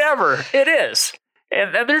look whatever it is.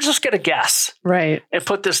 And they're just going to guess. Right. And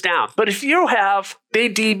put this down. But if they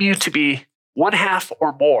deem you to be 1/2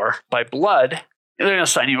 or more by blood, they're going to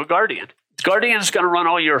assign you a guardian. The guardian is going to run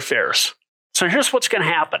all your affairs. So here's what's going to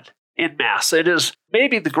happen in mass. It is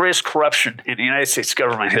maybe the greatest corruption in the United States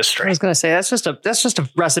government I history. was going to say, that's just a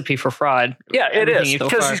recipe for fraud. Yeah, it is.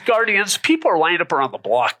 Because these guardians, people are lined up around the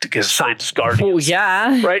block to get assigned as guardians. Oh,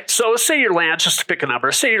 yeah. Right? So say your land, just to pick a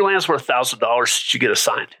number, say your land's worth $1,000, you get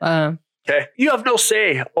assigned. Okay? You have no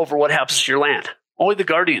say over what happens to your land. Only the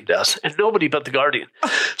guardian does, and nobody but the guardian.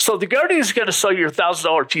 So the guardian is going to sell your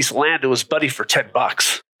 $1,000 piece of land to his buddy for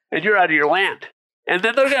 $10, and you're out of your land. And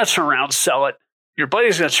then they're going to turn around and sell it. Your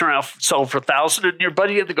buddy's going to turn around and sell it for $1,000, and your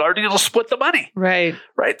buddy and the guardian will split the money. Right.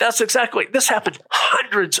 Right? That's exactly. This happened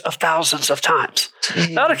hundreds of thousands of times.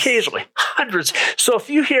 Jeez. Not occasionally, hundreds. So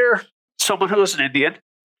if you hear someone who is an Indian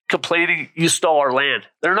complaining you stole our land,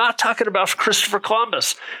 they're not talking about Christopher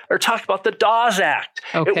Columbus. They're talking about the Dawes Act.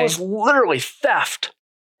 Okay. It was literally theft.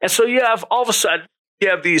 And so you have, all of a sudden, you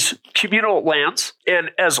have these communal lands,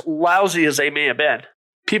 and as lousy as they may have been,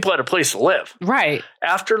 people had a place to live. Right.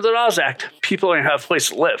 After the Dawes Act, people didn't have a place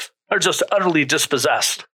to live. They're just utterly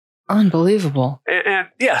dispossessed. Unbelievable. And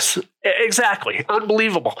yes, exactly.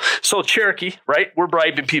 Unbelievable. So Cherokee, right? We're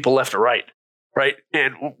bribing people left or right. Right.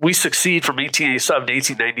 And we succeed from 1887 to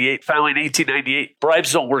 1898. Finally, in 1898,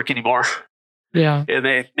 bribes don't work anymore. Yeah. And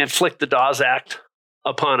they inflict the Dawes Act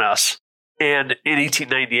upon us. And in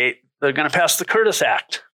 1898, they're going to pass the Curtis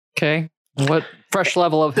Act. Okay. What fresh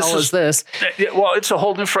level of hell is this? Well, it's a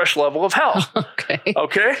whole new fresh level of hell. Okay.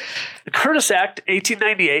 Okay. The Curtis Act,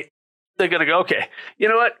 1898, they're going to go, okay, you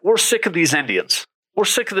know what? We're sick of these Indians. We're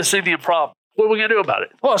sick of this Indian problem. What are we going to do about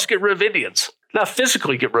it? Well, let's get rid of Indians. Not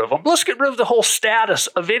physically get rid of them. Let's get rid of the whole status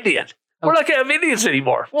of Indian. We're not going to have Indians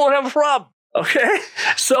anymore. We won't have a problem. Okay?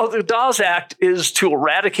 So the Dawes Act is to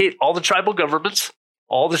eradicate all the tribal governments,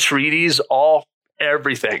 all the treaties,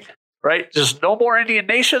 everything. Right? Just no more Indian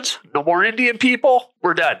nations, no more Indian people.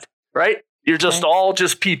 We're done. Right? You're just all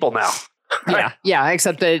just people now. Right? Yeah. Yeah.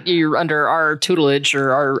 Except that you're under our tutelage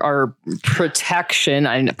or our protection.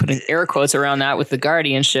 I'm putting air quotes around that with the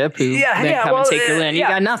guardianship who then come and take your land. You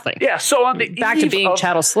got nothing. Yeah. So on the back to being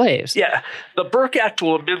chattel slaves. Yeah. The Burke Act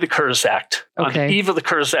will amend the Curtis Act on the eve of the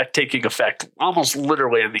Curtis Act taking effect, almost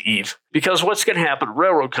literally on the eve. Because what's going to happen,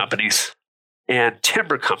 railroad companies and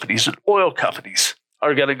timber companies and oil companies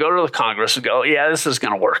are going to go to the Congress and go, yeah, this is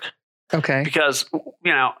going to work. Okay. Because,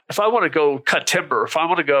 if I want to go cut timber, if I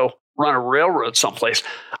want to go run a railroad someplace,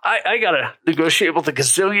 I got to negotiate with a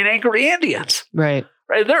gazillion angry Indians. Right.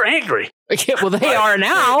 Right. They're angry. Yeah, well, they are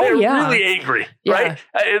now. They're really angry. Yeah. Right.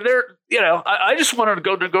 And I just wanted to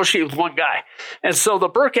go negotiate with one guy. And so the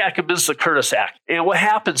Burke Act amends the Curtis Act. And what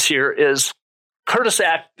happens here is Curtis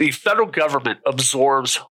Act, the federal government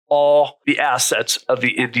absorbs all the assets of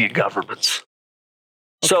the Indian governments.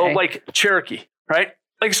 Okay. So like Cherokee, right?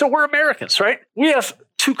 So we're Americans, right? We have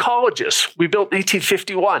 2 colleges we built in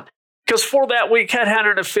 1851. Because for that, we had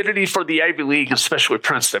an affinity for the Ivy League, especially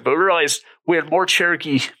Princeton. But we realized we had more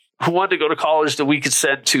Cherokee who wanted to go to college than we could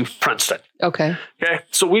send to Princeton. Okay.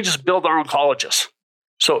 So we just build our own colleges.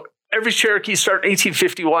 So every Cherokee start in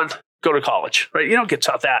 1851, go to college, right? You don't get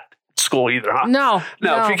taught that at school either, huh? No.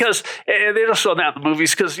 Because they don't show that in the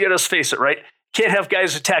movies because, let's face it, right? Can't have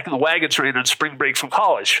guys attacking the wagon train on spring break from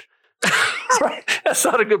college. Right? That's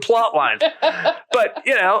not a good plot line. But,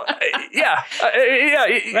 you have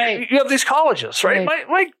these colleges, right?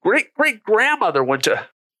 My great-great-grandmother went to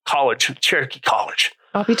college, Cherokee College.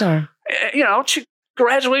 I'll be darned. She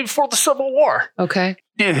graduated before the Civil War. Okay.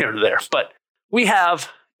 Neither here nor there. But we have,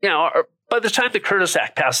 by the time the Curtis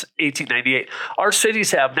Act passed in 1898, our cities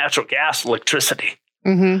have natural gas, electricity.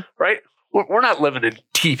 Mm-hmm. Right? We're not living in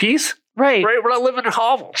teepees. Right. We're not living in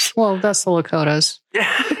hovels. Well, that's the Lakotas.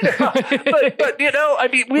 Yeah. but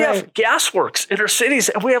we have gas works in our cities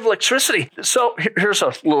and we have electricity. So here's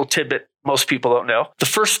a little tidbit most people don't know. The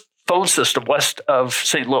first phone system west of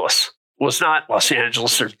St. Louis was not Los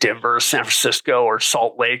Angeles or Denver or San Francisco or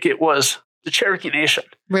Salt Lake. It was the Cherokee Nation.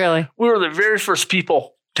 Really? We were the very first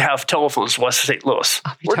people to have telephones in West St. Louis.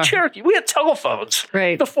 We're Cherokee. We had telephones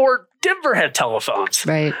before Denver had telephones.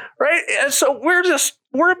 Right. Right. And so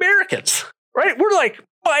we're Americans, right? We're like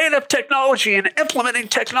buying up technology and implementing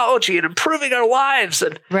technology and improving our lives.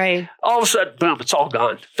 And all of a sudden, boom, it's all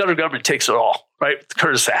gone. Federal government takes it all, right? The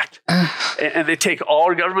Curtis Act. And they take all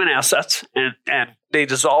our government assets and they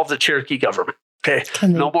dissolve the Cherokee government. Okay.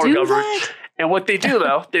 No more government. That? And what they do,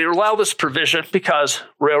 though, they allow this provision because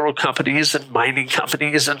railroad companies and mining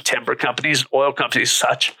companies and timber companies, oil companies,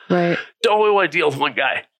 such, don't really want to deal with one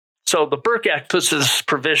guy. So the Burke Act puts this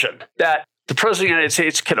provision that the President of the United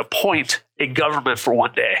States can appoint a government for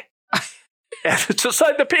one day and to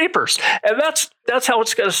sign the papers. And that's how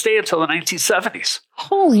it's going to stay until the 1970s.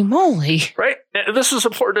 Holy moly. Right? And this is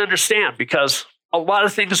important to understand because a lot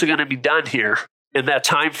of things are going to be done here in that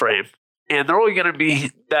time frame. And they're only going to be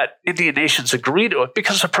that Indian nations agree to it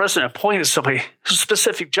because the president appointed somebody whose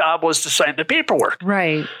specific job was to sign the paperwork.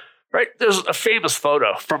 Right. There's a famous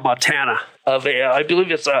photo from Montana of I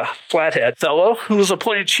believe it's a Flathead fellow who was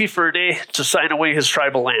appointed chief for a day to sign away his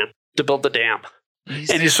tribal land to build the dam.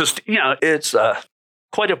 And he's just, it's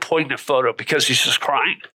quite a poignant photo because he's just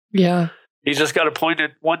crying. Yeah. He just got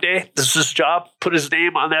appointed one day. This is his job. Put his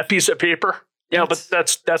name on that piece of paper. Yeah, but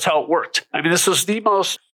that's how it worked. I mean, this is the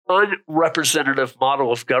most unrepresentative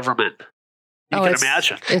model of government you can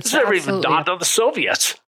imagine. It's never even dawned on the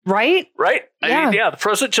Soviets. Right? I mean, the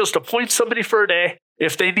president just appoints somebody for a day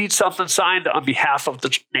if they need something signed on behalf of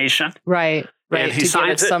the nation. Right. And he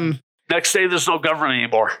signs it. Next day, there's no government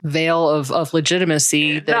anymore. Veil of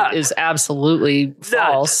legitimacy that is absolutely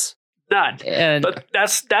false. None. But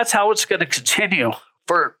that's how it's going to continue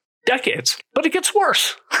for decades. But it gets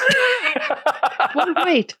worse.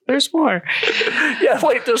 Wait, there's more.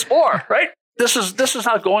 There's more, right? This is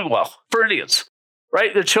not going well for Indians,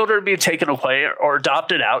 right? Their children are being taken away or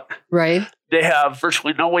adopted out. Right. They have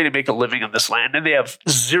virtually no way to make a living in this land, and they have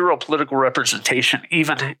zero political representation,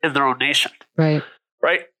 even in their own nation. Right.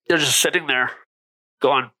 They're just sitting there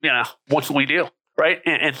going, what can we do? Right.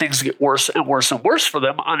 And things get worse and worse and worse for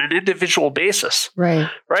them on an individual basis. Right.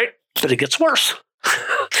 But it gets worse.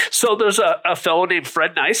 So there's a fellow named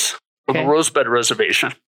Fred Nice on the Rosebud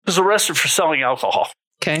Reservation who was arrested for selling alcohol.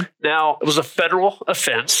 Okay. Now, it was a federal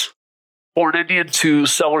offense for an Indian to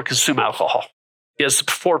sell or consume alcohol. It's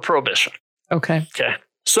before Prohibition. Okay.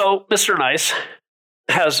 So Mr. Nice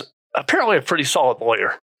has apparently a pretty solid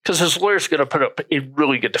lawyer because his lawyer's going to put up a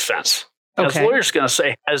really good defense. His lawyer's going to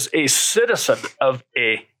say, as a citizen of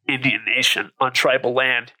a Indian nation on tribal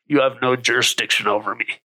land, you have no jurisdiction over me.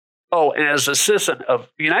 Oh, and as a citizen of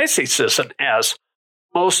the United States citizen, as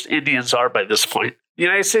most Indians are by this point, the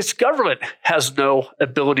United States government has no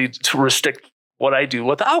ability to restrict what I do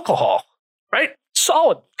with alcohol, right?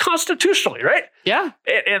 Solid, constitutionally, right? Yeah.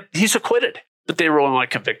 And he's acquitted, but they really want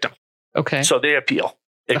to convict him. Okay. So they appeal.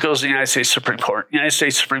 It goes to the United States Supreme Court. The United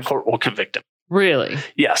States Supreme Court will convict him. Really?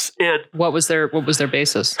 Yes. And what was their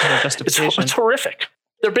basis? Their justification? It's horrific.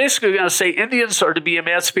 They're basically going to say Indians are to be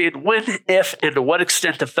emancipated when, if, and to what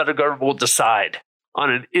extent the federal government will decide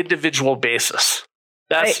on an individual basis.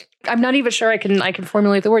 I'm not even sure I can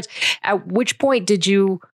formulate the words. At which point did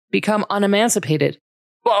you become unemancipated?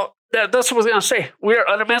 Well, that's what they're going to say. We are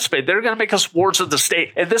unemancipated. They're going to make us wards of the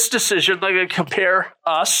state. And this decision, they're going to compare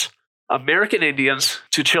us, American Indians,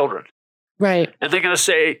 to children. Right. And they're going to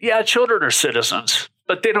say, yeah, children are citizens,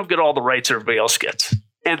 but they don't get all the rights everybody else gets.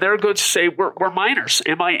 And they're going to say, we're minors,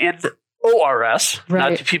 M-I-N-O-R-S,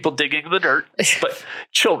 not the people digging in the dirt, but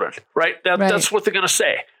children, right? That's what they're going to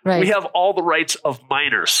say. Right. We have all the rights of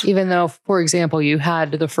minors. Even though, for example, you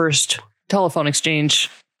had the first telephone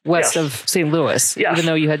exchange west of St. Louis, even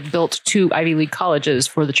though you had built 2 Ivy League colleges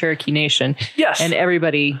for the Cherokee Nation. Yes. And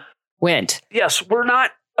everybody went. Yes, we're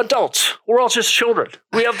not adults. We're all just children.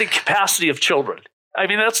 We have the capacity of children. I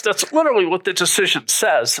mean, that's literally what the decision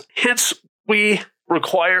says. Hence, we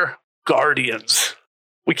require guardians.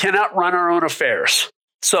 We cannot run our own affairs.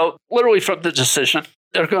 So literally from the decision,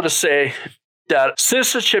 they're going to say that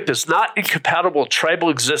citizenship is not incompatible with tribal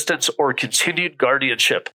existence or continued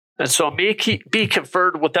guardianship, and so may be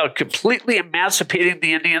conferred without completely emancipating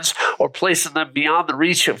the Indians or placing them beyond the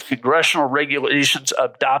reach of congressional regulations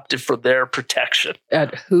adopted for their protection.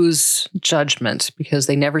 At whose judgment? Because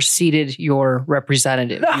they never seated your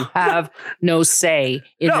representative. You have no say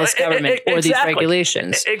in this government or these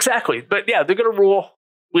regulations. Exactly. But yeah, they're going to rule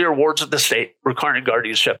we are wards of the state requiring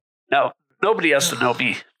guardianship. Now, nobody has to know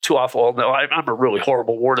me too awful. No, I'm a really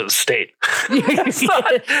horrible ward of the state.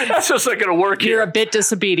 That's just not going to work here. You're a bit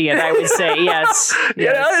disobedient, I would say. Yes.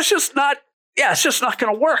 It's just not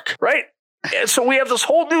going to work, right? And so we have this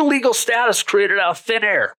whole new legal status created out of thin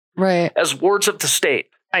air. Right. As wards of the state.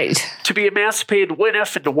 Right. To be emancipated when,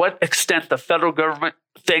 if, and to what extent the federal government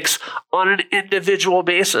thinks on an individual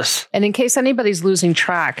basis. And in case anybody's losing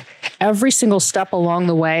track, every single step along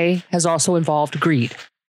the way has also involved greed.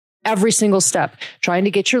 Every single step, trying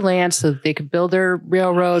to get your land so that they could build their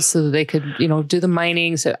railroads, so that they could, do the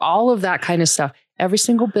mining, so all of that kind of stuff. Every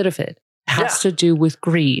single bit of it has to do with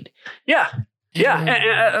greed. Yeah. Yeah.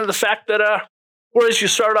 And the fact that, whereas you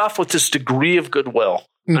start off with this degree of goodwill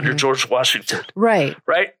under George Washington. Right.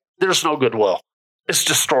 Right. There's no goodwill. It's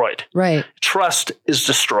destroyed. Right. Trust is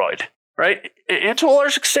destroyed. Right. And to a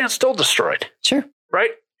large extent, still destroyed. Sure.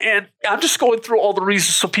 Right. And I'm just going through all the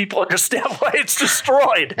reasons so people understand why it's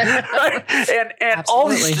destroyed. Right? And all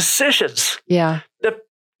these decisions that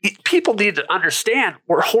people need to understand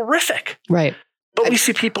were horrific. Right. But we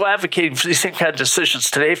see people advocating for these same kind of decisions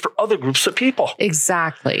today for other groups of people.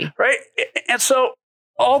 Exactly. Right. And so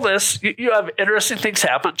all this, you have interesting things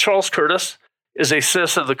happen. Charles Curtis is a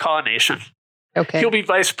citizen of the Cherokee Nation. Okay. He'll be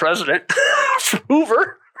vice president for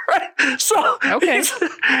Hoover. Right. So,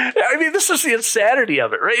 this is the insanity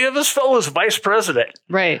of it, right? You have this fellow who's vice president.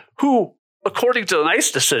 Right. Who, according to the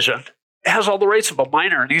Nice decision, has all the rights of a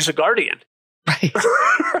minor and he's a guardian. Right.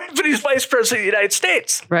 But he's vice president of the United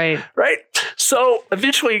States. Right. Right. So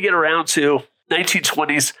eventually you get around to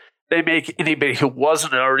 1920s. They make anybody who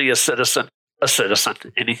wasn't already a citizen,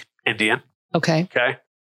 any Indian. Okay. Okay.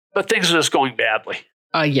 But things are just going badly.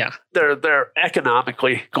 Yeah. They're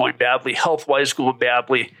economically going badly, health-wise going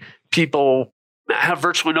badly. People have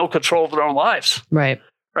virtually no control of their own lives. Right.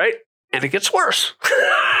 Right? And it gets worse.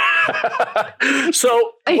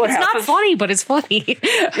 So it's not funny, but it's funny.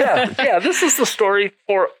 Yeah. This is the story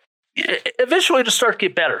for eventually to start to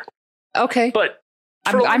get better. Okay. But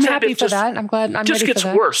I'm happy for that. I'm glad. I'm just ready gets for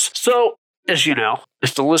that. worse. So, as you know,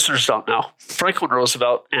 if the listeners don't know, Franklin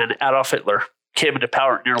Roosevelt and Adolf Hitler came into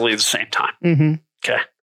power at nearly the same time. Mm-hmm. Okay.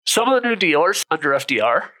 Some of the New Dealers under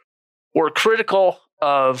FDR were critical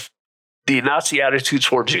of the Nazi attitudes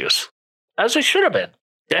toward Jews, as they should have been.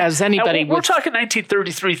 Okay? As anybody we're talking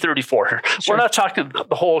 1933, 34 here. Sure. We're not talking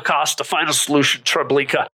the Holocaust, the final solution,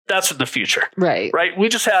 Treblinka. That's in the future. Right. Right. We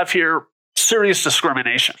just have here serious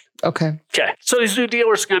discrimination. Okay. Okay. So these New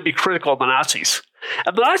Dealers are going to be critical of the Nazis.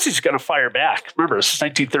 And the Nazis are going to fire back. Remember, this is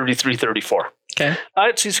 1933, 34. Okay.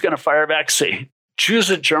 Nazis are going to fire back, say,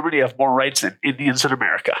 Jews in Germany have more rights than Indians in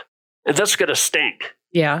America. And that's going to sting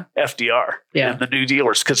FDR and the New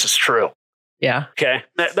Dealers because it's true. Yeah. Okay.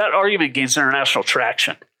 That argument gains international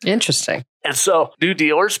traction. Interesting. And so New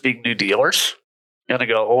Dealers, being New Dealers, going to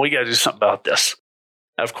go, we got to do something about this.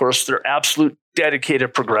 And of course, they're absolute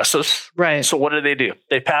dedicated progressives. Right. So what do?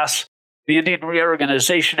 They pass the Indian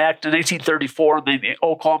Reorganization Act in 1834 and then the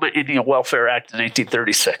Oklahoma Indian Welfare Act in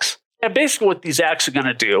 1836. And basically what these acts are going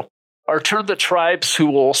to do are turn the tribes who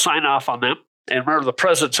will sign off on them. And remember, the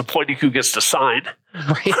president's appointing who gets to sign.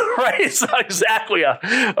 Right. Right? It's not exactly a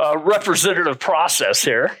representative process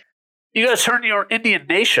here. You guys turn your Indian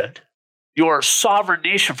nation, your sovereign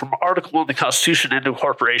nation, from Article 1 of the Constitution into a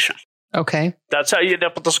corporation. Okay. That's how you end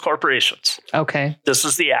up with those corporations. Okay. This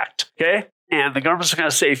is the act. Okay. And the government's going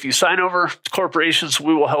to say, if you sign over to corporations,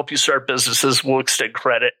 we will help you start businesses, we'll extend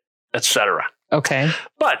credit, etc. Okay.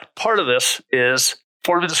 But part of this is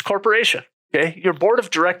forming this corporation. Okay. Your board of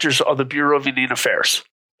directors are the Bureau of Indian Affairs.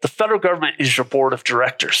 The federal government is your board of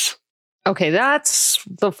directors. Okay. That's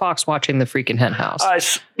the fox watching the freaking hen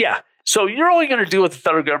house. Yeah. So you're only going to do what the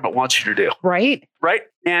federal government wants you to do. Right. Right.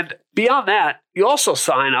 And beyond that, you also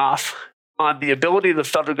sign off on the ability of the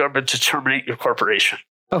federal government to terminate your corporation.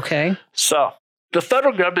 Okay. So the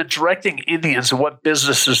federal government directing Indians and what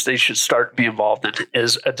businesses they should start to be involved in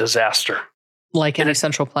is a disaster. Like any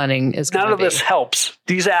central planning is going to be. None of this helps.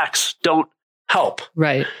 These acts don't help.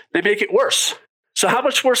 Right. They make it worse. So how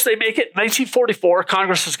much worse they make it? 1944,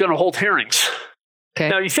 Congress is going to hold hearings. Okay.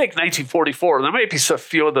 Now, you think 1944, there might be a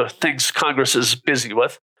few of the things Congress is busy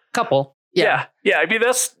with. Couple. Yeah. I mean,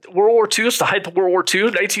 that's World War II. It's the height of World War II.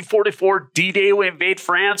 1944, D-Day, we invade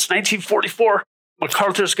France. 1944,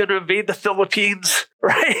 MacArthur's going to invade the Philippines.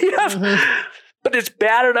 Right? Mm-hmm. But it's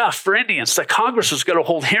bad enough for Indians that Congress is going to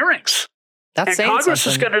hold hearings. That's and Congress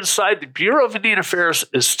is going to decide the Bureau of Indian Affairs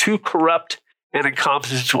is too corrupt and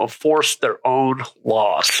incompetent to enforce their own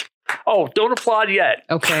laws. Oh, don't applaud yet.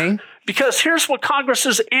 Okay. Because here's what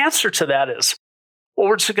Congress's answer to that is. Well,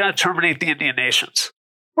 we're just going to terminate the Indian nations.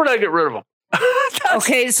 We're not going to get rid of them.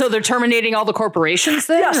 Okay, so they're terminating all the corporations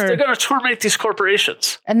then? Yes, they're going to terminate these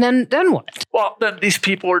corporations. And then what? Well, then these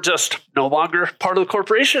people are just no longer part of the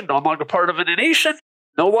corporation, no longer part of a nation,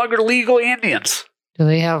 no longer legally Indians. Do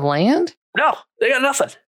they have land? No, they got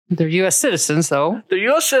nothing. They're U.S. citizens, though. They're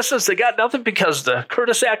U.S. citizens. They got nothing because the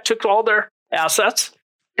Curtis Act took all their assets,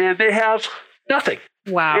 and they have nothing.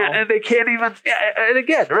 Wow. And they can't even, and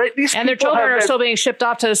again, right? These and their children are still being shipped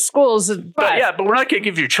off to schools. But we're not going to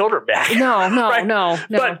give your children back. No, right? no.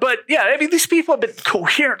 But yeah, I mean, these people have been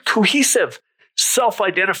coherent, cohesive,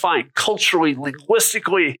 self-identifying, culturally,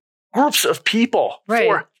 linguistically, groups of people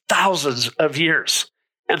for thousands of years.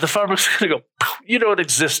 And the farmer's going to go, you don't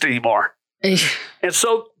exist anymore. And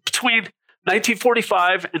so between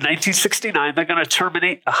 1945 and 1969, they're going to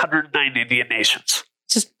terminate 109 Indian nations.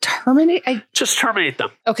 Just terminate? Just terminate them.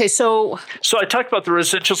 Okay, so I talked about the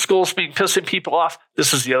residential schools pissing people off.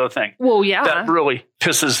 This is the other thing. Well, yeah. That really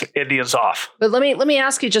pisses Indians off. But let me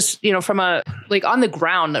ask you just, from a, on the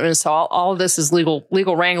ground, I mean, so all of this is legal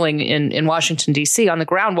wrangling in Washington, D.C. On the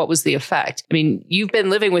ground, what was the effect? I mean, you've been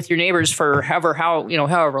living with your neighbors for however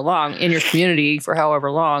long, in your community for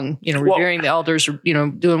however long, revering the elders,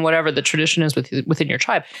 doing whatever the tradition is within your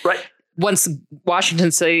tribe. Right. Once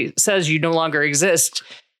Washington says you no longer exist,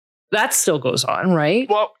 that still goes on, right?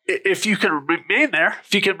 Well, if you can remain there,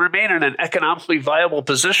 if you can remain in an economically viable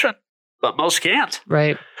position, but most can't.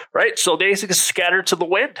 Right. Right. So they get scattered to the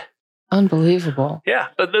wind. Unbelievable. Yeah.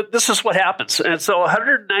 But this is what happens. And so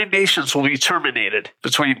 109 nations will be terminated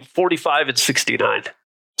between 45 and 69,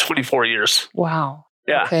 24 years. Wow.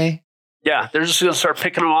 Yeah. Okay. Yeah. They're just going to start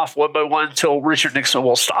picking them off one by one until Richard Nixon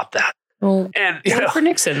will stop that. Well, and for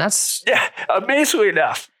Nixon, that's... Yeah, amazingly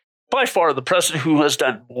enough, by far the president who has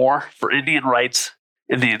done more for Indian rights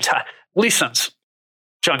in the entire... At least since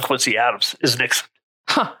John Quincy Adams is Nixon.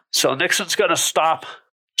 Huh. So Nixon's going to stop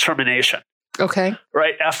termination. Okay.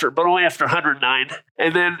 Right, but only after 109.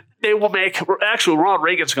 And then they will actually, Ronald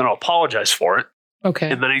Reagan's going to apologize for it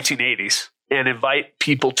in the 1980s and invite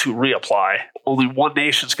people to reapply. Only one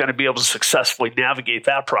nation's going to be able to successfully navigate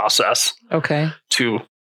that process. Okay. To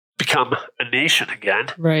become a nation again.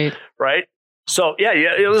 Right. So,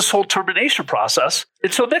 this whole termination process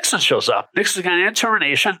until Nixon shows up. Nixon's going to end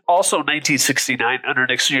termination. Also, 1969, under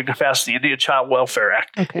Nixon, you're going to pass the Indian Child Welfare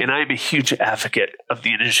Act. Okay. And I'm a huge advocate of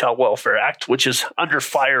the Indian Child Welfare Act, which is under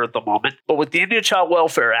fire at the moment. But what the Indian Child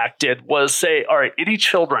Welfare Act did was say, all right, any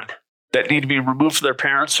children that need to be removed from their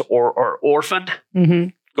parents or are orphaned,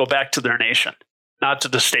 go back to their nation, not to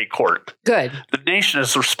the state court. Good. The nation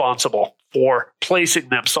is responsible for placing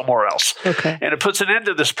them somewhere else. Okay. And it puts an end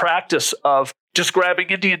to this practice of just grabbing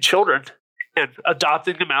Indian children and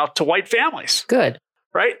adopting them out to white families. Good.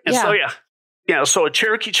 Right? And so a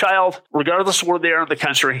Cherokee child, regardless of where they are in the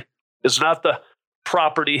country, is not the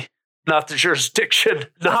property, not the jurisdiction,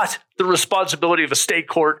 not the responsibility of a state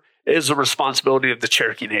court, it is the responsibility of the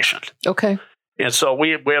Cherokee Nation. Okay. And so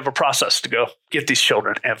we have a process to go get these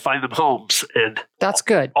children and find them homes and that's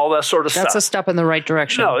good. All that sort of stuff. That's a step in the right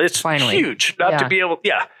direction. No, it's finally huge not to be able.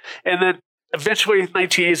 Yeah. And then eventually in the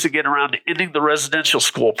 1980s, they get around to ending the residential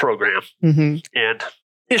school program and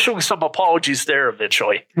issuing some apologies there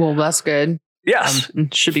eventually. Well, that's good. Yes.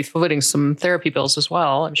 Should be footing some therapy bills as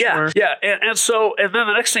well, I'm sure. Yeah. And then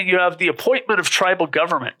the next thing you have the appointment of tribal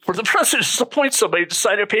government where the president just appoints somebody to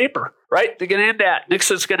sign a paper, right? They're going to end that.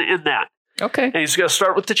 Nixon's going to end that. Okay. And he's going to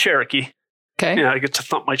start with the Cherokee. Okay. I get to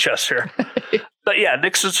thump my chest here. But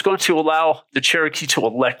Nixon's going to allow the Cherokee to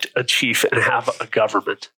elect a chief and have a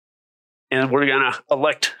government. And we're going to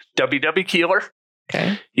elect W.W. Keeler.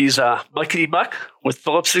 Okay. He's a muckety-muck with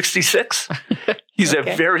Phillips 66. He's a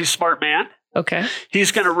very smart man. Okay.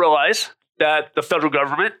 He's going to realize that the federal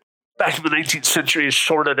government back in the 19th century is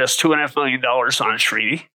shorted us $2.5 million on a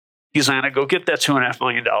treaty. He's going to go get that $2.5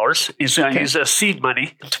 million. He's going to use that seed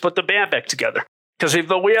money to put the band back together. Because even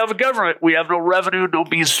though we have a government, we have no revenue, no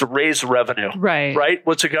means to raise revenue. Right. Right?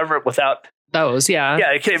 What's a government without those? Yeah.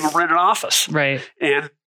 Yeah, it can't even rent an office. Right. And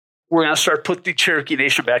we're going to start putting the Cherokee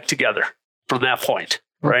Nation back together from that point.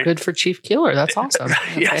 Well, right. Good for Chief Keeler. That's awesome.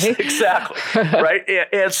 Yes, exactly. Right.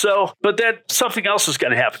 And so, but then something else is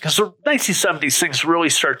going to happen because the 1970s things really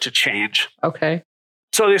start to change. Okay.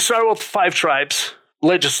 So they start with 5 tribes.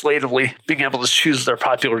 Legislatively being able to choose their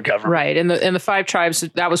popular government. Right. And the 5 tribes,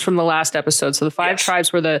 that was from the last episode. So the 5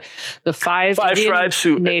 tribes were the 5 tribes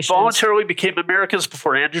who nations. Voluntarily became Americans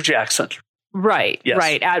before Andrew Jackson. Right. Yes.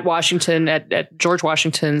 Right. At Washington, at George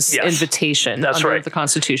Washington's invitation. That's under right. the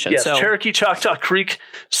Constitution. Yes. So, Cherokee, Choctaw, Creek,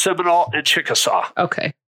 Seminole, and Chickasaw.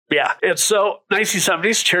 Okay. Yeah. And so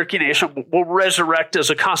 1970s, Cherokee Nation will resurrect as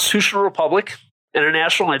a constitutional republic and a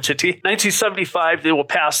national entity. 1975, they will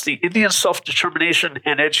pass the Indian Self-Determination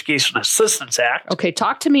and Education Assistance Act. Okay,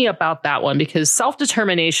 talk to me about that one because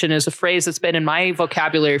self-determination is a phrase that's been in my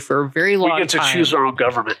vocabulary for a very long time. We get to choose our own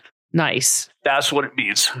government. Nice. That's what it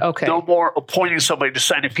means. Okay. No more appointing somebody to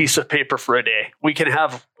sign a piece of paper for a day. We can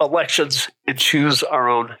have elections and choose our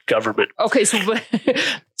own government. Okay.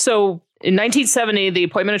 So in 1970, the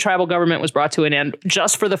appointment of tribal government was brought to an end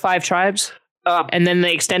just for the 5 tribes. And then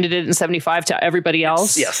they extended it in 75 to everybody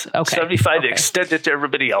else? Yes. Okay. 75, they extended it to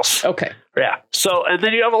everybody else. Okay. Yeah. So, and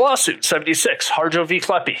then you have a lawsuit in 76, Harjo v.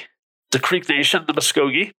 Kleppe. The Creek Nation, the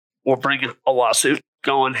Muskogee, will bring a lawsuit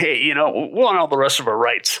going, hey, we want all the rest of our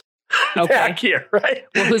rights back here, right?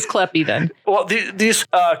 Well, who's Kleppe then? Well, these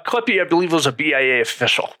Kleppe, I believe, was a BIA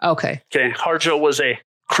official. Okay. Harjo was a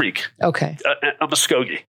Creek. Okay. A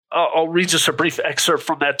Muskogee. I'll read just a brief excerpt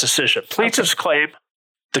from that decision. Plaintiffs claim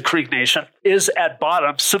the Creek Nation is at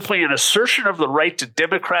bottom simply an assertion of the right to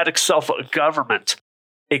democratic self-government,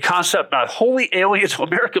 a concept not wholly alien to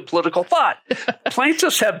American political thought.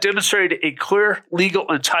 Plaintiffs have demonstrated a clear legal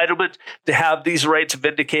entitlement to have these rights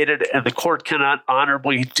vindicated, and the court cannot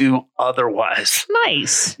honorably do otherwise.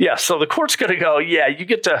 Nice. Yeah, so the court's going to go, yeah, you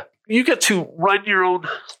get to run your own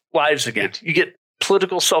lives again. You get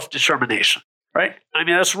political self-determination. Right? I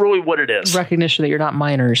mean, that's really what it is. Recognition that you're not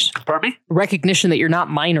minors. Pardon me? Recognition that you're not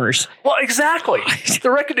minors. Well, exactly. The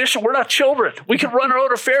recognition we're not children. We can run our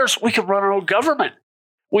own affairs. We can run our own government.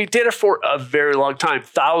 We did it for a very long time,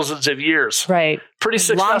 thousands of years. Right. Pretty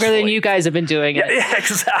successfully. Longer than you guys have been doing it. Yeah,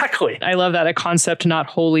 exactly. I love that. A concept not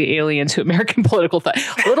wholly alien to American political thought.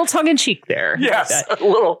 A little tongue in cheek there. Yes, a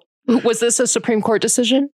little. Was this a Supreme Court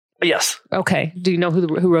decision? Yes. Okay. Do you know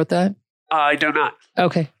who wrote that? I do not.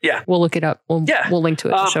 Okay. Yeah. We'll look it up. We'll link to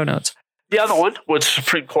it in the show notes. The other one was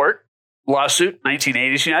Supreme Court lawsuit,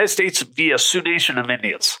 1980s, United States via Sioux Nation of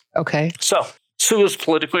Indians. Okay. So Sioux was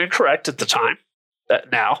politically incorrect at the time,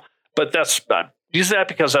 now, but that's use that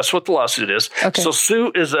because that's what the lawsuit is. Okay. So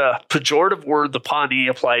Sioux is a pejorative word the Pawnee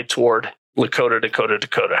applied toward Lakota,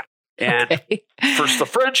 Dakota. And first the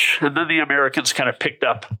French, and then the Americans kind of picked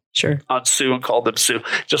up on Sioux and called them Sioux,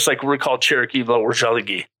 just like we're called Cherokee, but we're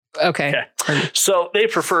Jaligi. Okay. So they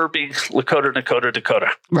prefer being Lakota, Dakota.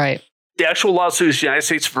 Right. The actual lawsuit is United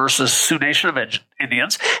States versus Sioux Nation of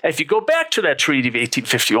Indians. And if you go back to that treaty of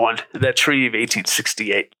 1851, that treaty of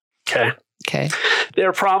 1868, okay, they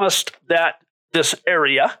were promised that this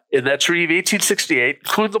area in that treaty of 1868,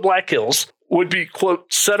 including the Black Hills, would be,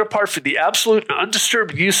 quote, set apart for the absolute and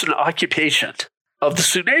undisturbed use and occupation of the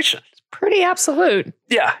Sioux Nation. Pretty absolute.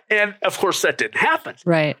 Yeah. And of course, that didn't happen.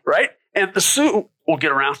 Right. Right. And the Sioux will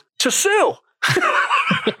get around to sue. All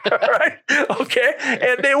right. Okay.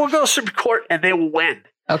 And they will go to Supreme Court and they will win.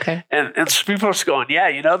 Okay. And the Supreme Court's going,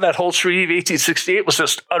 that whole treaty of 1868 was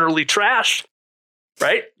just utterly trashed.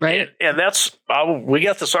 Right. Right. And that's, we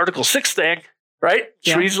got this Article 6 thing, right?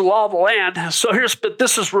 Yeah. Treaties of the law of the land. So but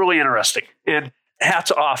this is really interesting. And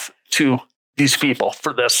hats off to these people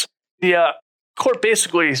for this. The court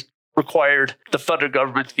basically required the federal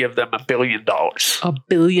government to give them $1 billion. $1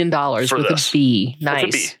 billion with this. a B. Nice.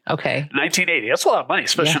 With a B. Okay. 1980. That's a lot of money,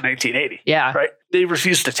 especially in 1980. Yeah. Right? They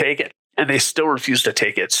refused to take it. And they still refuse to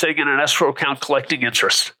take it, sitting in an escrow account collecting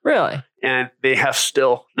interest. Really? And they have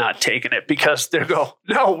still not taken it because they go,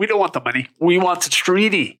 no, we don't want the money. We want the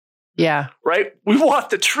treaty. Yeah. Right? We want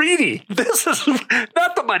the treaty. This is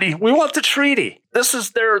not the money. We want the treaty. This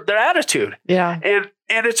is their attitude. Yeah.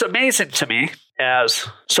 And it's amazing to me as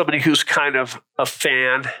somebody who's kind of a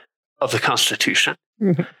fan of the Constitution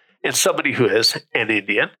and somebody who is an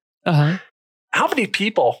Indian. How many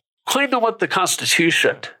people claim to want the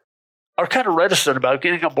Constitution are kind of reticent about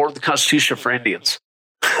getting on board the Constitution for Indians?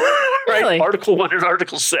 Right? Really? Article 1 and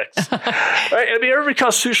Article 6. Right? I mean, every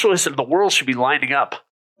constitutionalist in the world should be lining up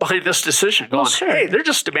behind this decision going, hey, they're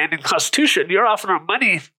just demanding the Constitution. You're offering them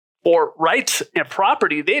money for rights and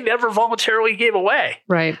property they never voluntarily gave away.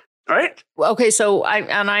 Right. Right? Okay, so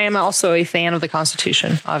I am also a fan of the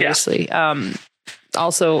Constitution, obviously. Yeah.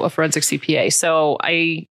 Also a forensic CPA. So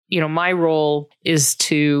my role is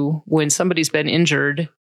to, when somebody's been injured,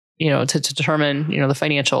 to determine, the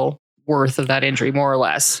financial worth of that injury, more or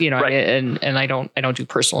less, right. and I don't do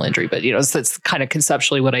personal injury, but that's kind of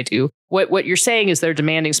conceptually what I do. What you're saying is they're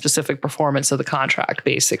demanding specific performance of the contract,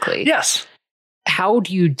 basically. Yes. How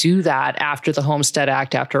do you do that after the Homestead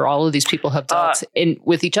Act, after all of these people have dealt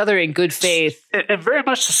with each other in good faith? And very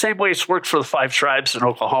much the same way it's worked for the 5 tribes in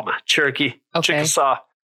Oklahoma: Cherokee, Chickasaw,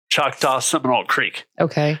 Choctaw, Seminole Creek.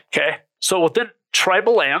 Okay. So within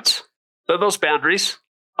tribal lands, those boundaries,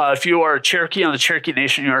 if you are a Cherokee on the Cherokee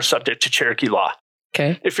Nation, you are subject to Cherokee law.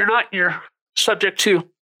 Okay. If you're not, you're subject to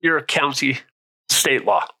your county state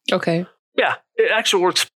law. Okay. Yeah. It actually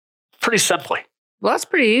works pretty simply. Well, that's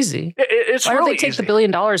pretty easy. It's Why really don't they take easy. the $1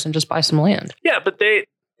 billion and just buy some land? Yeah, but they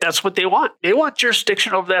That's what they want. They want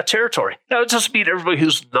jurisdiction over that territory. Now, it doesn't mean everybody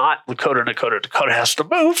who's not Dakota has to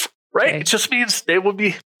move, right? Okay. It just means they will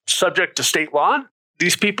be subject to state law. And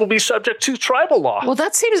these people will be subject to tribal law. Well,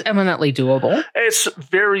 that seems eminently doable. It's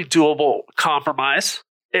very doable compromise.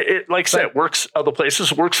 It like I said, works other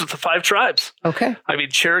places, works with the 5 tribes. Okay. I mean,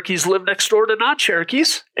 Cherokees live next door to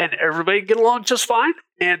non-Cherokees, and everybody get along just fine.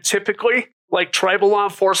 And typically, like tribal law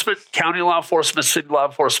enforcement, county law enforcement, city law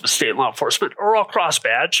enforcement, state law enforcement are all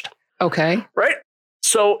cross-badged. Okay. Right?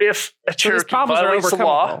 So if a Cherokee violates the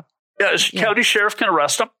law, county sheriff can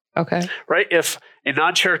arrest them. Okay. Right? If a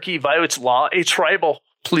non-Cherokee violates the law, a tribal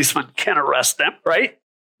policeman can arrest them. Right?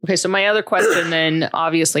 Okay, so my other question then,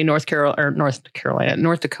 obviously North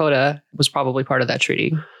Dakota was probably part of that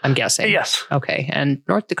treaty, I'm guessing. Yes. Okay, and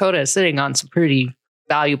North Dakota is sitting on some pretty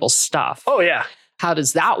valuable stuff. Oh, yeah. How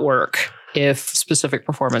does that work if specific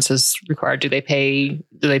performance is required? Do they pay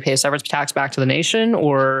a severance tax back to the nation,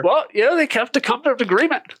 or? Well, yeah, they have to come to an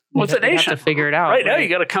agreement with the nation. Have to figure it out. Right now, you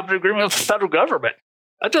got to come to an agreement with the federal government.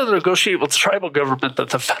 I'd rather negotiate with the tribal government than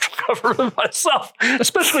the federal government myself,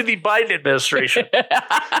 especially the Biden administration.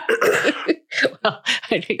 Well,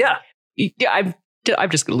 I'm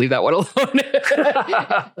just going to leave that one alone.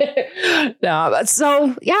 No, but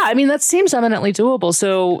so yeah, I mean that seems eminently doable.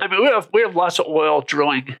 So I mean, we have lots of oil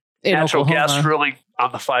drilling, natural gas drilling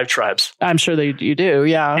on the 5 tribes. I'm sure you do,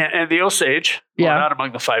 yeah. And the Osage, not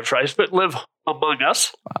among the 5 tribes, but live among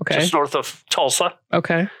us, just north of Tulsa,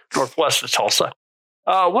 northwest of Tulsa.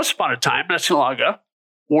 Once upon a time, not too long ago,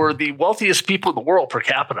 were the wealthiest people in the world per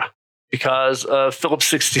capita because of Phillips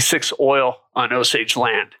 66 oil on Osage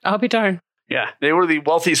land. I'll be darned. Yeah, they were the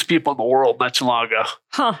wealthiest people in the world not too long ago.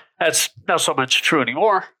 Huh. That's not so much true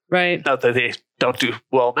anymore. Right. Not that they don't do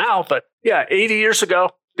well now, but 80 years ago,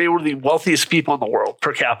 they were the wealthiest people in the world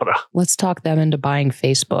per capita. Let's talk them into buying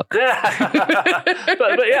Facebook.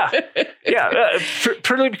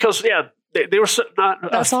 Purely because, they were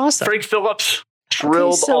not. That's awesome. Frank Phillips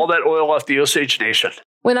drilled all that oil off the Osage Nation.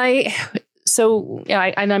 I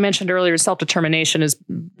mentioned earlier, self-determination has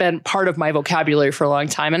been part of my vocabulary for a long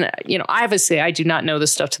time. And, obviously I do not know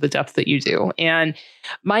this stuff to the depth that you do. And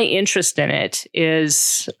my interest in it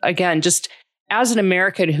is, again, just as an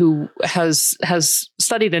American who has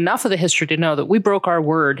studied enough of the history to know that we broke our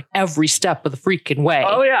word every step of the freaking way.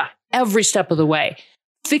 Oh, yeah. Every step of the way.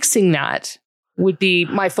 Fixing that would be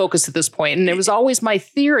my focus at this point. And it was always my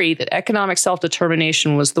theory that economic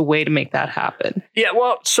self-determination was the way to make that happen. Yeah,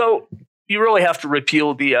 well, so you really have to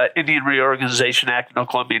repeal the Indian Reorganization Act and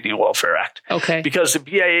Oklahoma Indian Welfare Act. Okay. Because the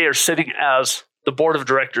BIA are sitting as the board of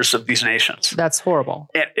directors of these nations. That's horrible.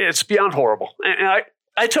 And it's beyond horrible. And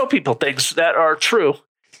I tell people things that are true,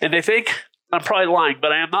 and they think I'm probably lying,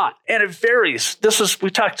 but I am not. And it varies. We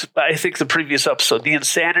talked, I think, the previous episode, the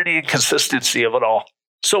insanity and consistency of it all.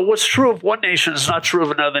 So what's true of one nation is not true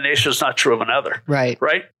of another nation, is not true of another. Right.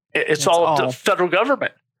 Right? It's all up to the federal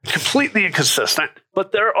government. Completely inconsistent.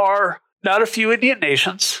 But there are not a few Indian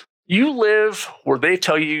nations. You live where they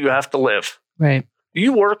tell you have to live. Right.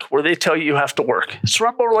 You work where they tell you have to work. It's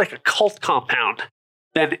run more like a cult compound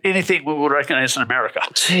than anything we would recognize in America.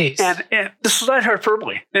 Jeez. And this is not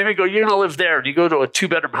hyperbole. They may go, you're going to live there, and you go to a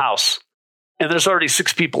 2-bedroom house, and there's already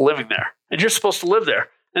 6 people living there, and you're supposed to live there.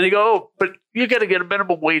 And they go, oh, but you got to get a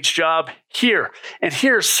minimum wage job here. And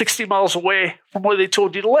here's 60 miles away from where they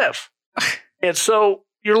told you to live. And so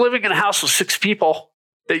you're living in a house with 6 people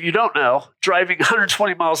that you don't know, driving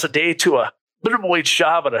 120 miles a day to a minimum wage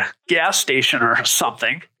job at a gas station or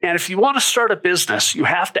something. And if you want to start a business, you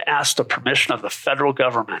have to ask the permission of the federal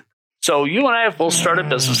government. So you and I have both started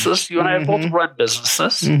businesses. You and I have both run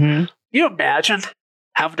businesses. Mm-hmm. You imagine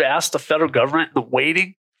having to ask the federal government and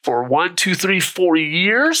waiting for 1, 2, 3, 4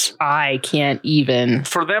 years. I can't even.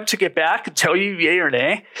 For them to get back and tell you yay or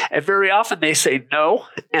nay. And very often they say no.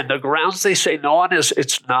 And the grounds they say no on is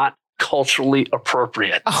it's not culturally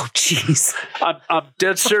appropriate. Oh, jeez. I'm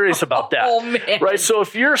dead serious about that. Oh, man. Right. So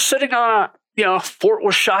if you're sitting on Fort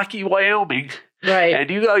Washakie, Wyoming, right, and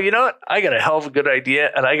you go, you know what? I got a hell of a good idea,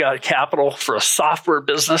 and I got capital for a software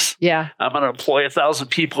business. Yeah. I'm going to employ 1,000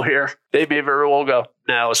 people here. They may very well go,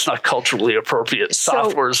 no, it's not culturally appropriate.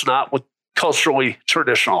 Software is not culturally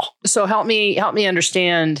traditional. So help me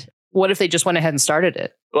understand. What if they just went ahead and started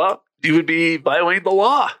it? Well, you would be violating the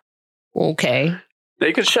law. Okay.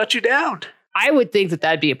 They could shut you down. I would think that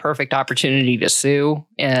that'd be a perfect opportunity to sue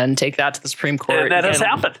and take that to the Supreme Court. And that has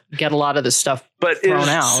happened. Get a lot of this stuff thrown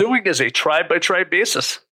out. Suing is a tribe-by-tribe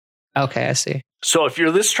basis. Okay, I see. So if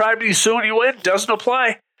you're this tribe and you sue and you win, it doesn't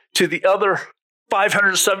apply to the other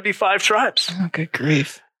 575 tribes. Oh, good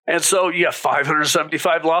grief. And so you have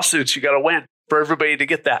 575 lawsuits you got to win for everybody to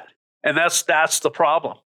get that. And that's the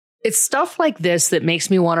problem. It's stuff like this that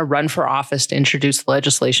makes me want to run for office to introduce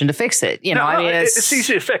legislation to fix it. It's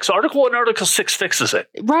easy to fix. Article 1, Article 6 fixes it.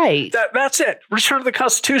 Right. That's it. Return to the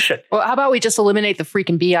Constitution. Well, how about we just eliminate the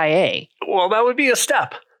freaking BIA? Well, that would be a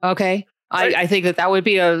step. Okay. Right? I think that would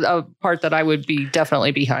be a part that I would be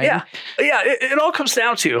definitely behind. Yeah. It all comes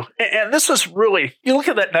down to, and this is really, you look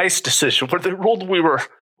at that nice decision where they ruled we were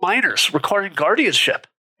minors requiring guardianship.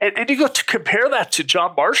 And you go to compare that to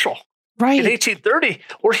John Marshall. Right. In 1830,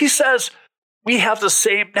 where he says, we have the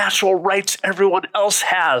same natural rights everyone else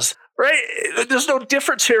has, right? There's no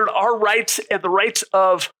difference here in our rights and the rights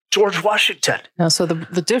of George Washington. No, so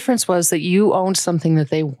the difference was that you owned something that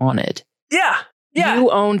they wanted. Yeah.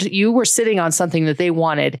 You were sitting on something that they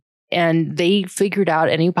wanted, and they figured out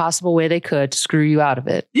any possible way they could to screw you out of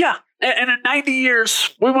it. Yeah. And in 90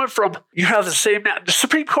 years, we went from, you have the same, the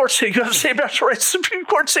Supreme Court saying you have the same natural rights, Supreme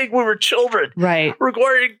Court saying we were children. Right.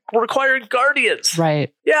 Requiring guardians.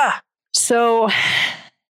 Right. Yeah. So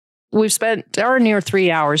we've spent near 3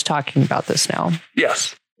 hours talking about this now.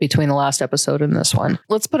 Yes. Between the last episode and this one.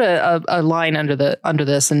 Let's put a line under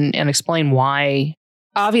this and explain why.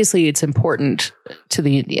 Obviously, it's important to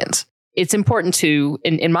the Indians. It's important to,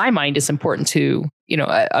 in my mind, it's important to,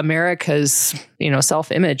 America's,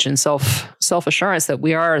 self-image and self-assurance that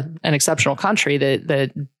we are an exceptional country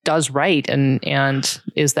that does right and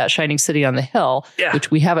is that shining city on the hill,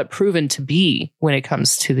 which we haven't proven to be when it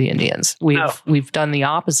comes to the Indians. We've done the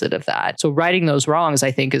opposite of that. So righting those wrongs,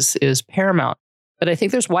 I think, is paramount. But I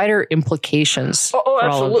think there's wider implications for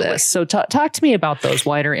all of this. So talk to me about those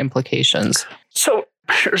wider implications. So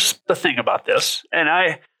here's the thing about this, and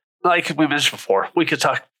like we mentioned before, we could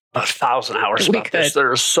talk 1,000 hours about this.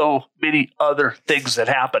 There are so many other things that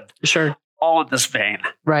happen. Sure. All in this vein.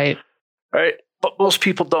 Right. Right. But most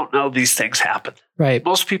people don't know these things happen. Right.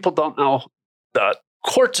 Most people don't know the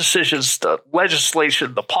court decisions, the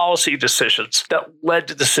legislation, the policy decisions that led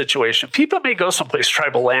to the situation. People may go someplace,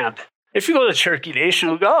 tribal land. If you go to the Cherokee Nation,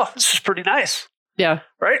 you'll go, oh, this is pretty nice. Yeah.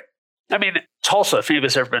 Right? I mean, Tulsa, if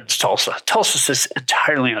anybody's ever been to Tulsa sits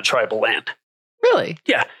entirely on tribal land. Really?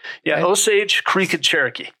 Yeah. Right. Osage, Creek, and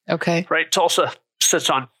Cherokee. Okay. Right? Tulsa sits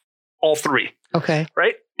on all three. Okay.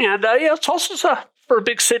 Right? And Tulsa's for a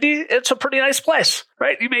big city, it's a pretty nice place.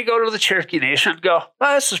 Right? You may go to the Cherokee Nation and go,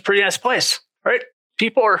 oh, this is a pretty nice place. Right?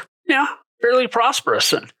 People are, fairly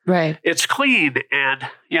prosperous and it's clean and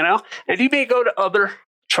you may go to other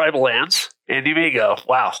tribal lands and you may go,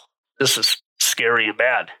 wow, this is scary and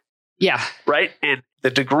bad. Yeah. Right? And the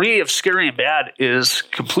degree of scary and bad is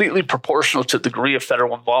completely proportional to the degree of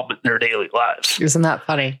federal involvement in their daily lives. Isn't that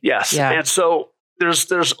funny? Yes. Yeah. And so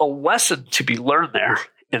there's a lesson to be learned there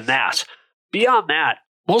in that. Beyond that,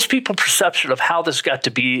 most people's perception of how this got to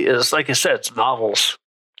be is, like I said, it's novels,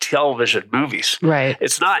 television, movies. Right.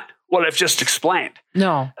 It's not what I've just explained.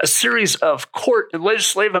 No. A series of court and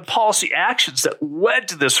legislative and policy actions that led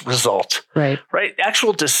to this result. Right. Right.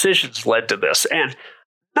 Actual decisions led to this. And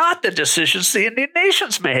not the decisions the Indian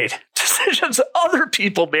nations made. Decisions other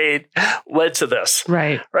people made led to this.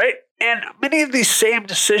 Right. Right. And many of these same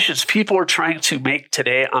decisions people are trying to make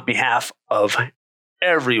today on behalf of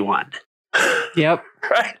everyone. Yep.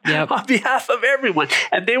 Right? Yep. On behalf of everyone.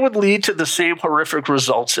 And they would lead to the same horrific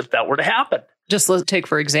results if that were to happen. Just let's take,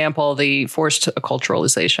 for example, the forced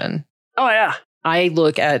acculturalization. Oh, yeah. I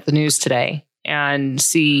look at the news today and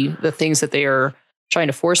see the things that they are trying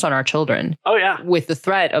to force on our children. Oh, yeah. With the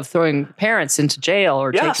threat of throwing parents into jail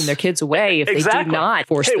or taking their kids away if they do not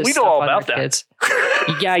force this we know stuff all on about their that. kids.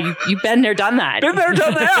 Yeah, you've been there, done that. Been there,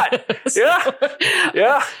 done that. Yeah.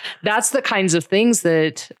 Yeah. That's the kinds of things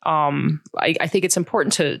that I think it's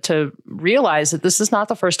important to realize that this is not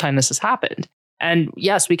the first time this has happened. And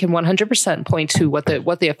yes, we can 100% point to what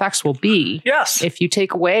the effects will be. Yes. If you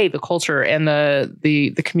take away the culture and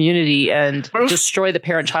the community and destroy the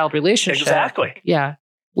parent-child relationship. Exactly. Yeah.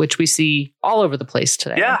 Which we see all over the place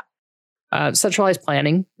today. Yeah. Centralized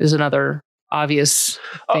planning is another obvious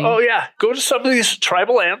thing. Oh, yeah. Go to some of these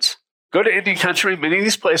tribal lands. Go to Indian country, many of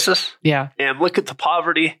these places. Yeah. And look at the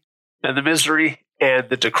poverty and the misery and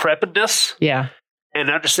the decrepitness. Yeah. And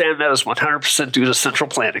understand that is 100% due to central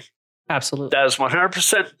planning. Absolutely. That is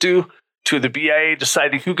 100% due to the BIA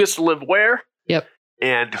deciding who gets to live where. Yep.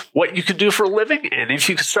 And what you can do for a living, and if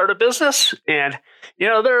you can start a business. And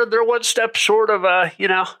they're one step short of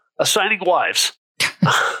assigning wives.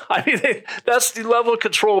 I mean, that's the level of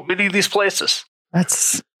control of many of these places.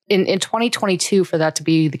 That's in 2022 for that to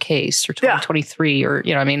be the case, or 2023, or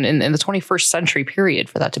in the 21st century period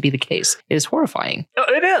for that to be the case is horrifying.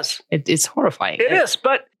 It is. It's horrifying. It is.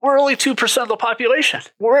 But we're only 2% of the population.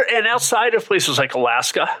 And outside of places like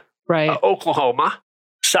Alaska, right, Oklahoma,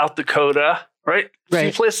 South Dakota, right? A Right.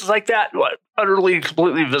 few places like that, utterly and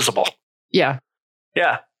completely invisible. Yeah.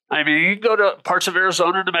 Yeah. I mean, you can go to parts of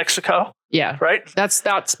Arizona, New Mexico, Yeah. right? That's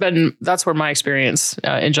where my experience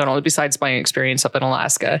in general, besides my experience up in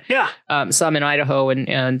Alaska. Yeah. Some in Idaho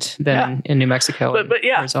and then in New Mexico But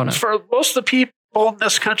yeah, Arizona. for most of the people in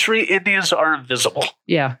this country, Indians are invisible.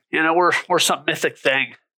 Yeah. You know, we're some mythic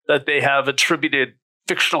thing that they have attributed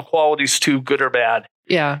fictional qualities to, good or bad.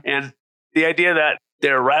 Yeah. And the idea that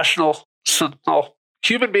they're rational, simple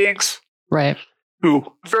human beings Right.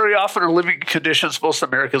 who very often are living in conditions most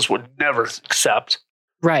Americans would never accept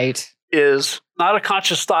Right. is not a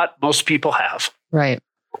conscious thought most people have. Right.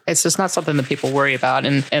 It's just not something that people worry about.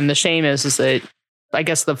 And the shame is that I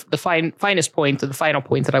guess the finest point, the final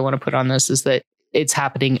point that I want to put on this is that it's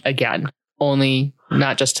happening again, only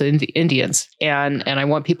not just to Indians. And I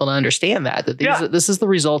want people to understand that this is the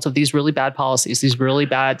result of these really bad policies, these really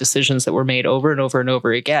bad decisions that were made over and over and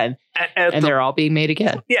over again. And they're all being made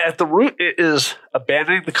again. Yeah. At the root, it is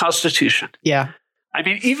abandoning the Constitution. Yeah. I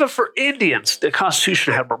mean, even for Indians, the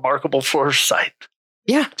Constitution had remarkable foresight.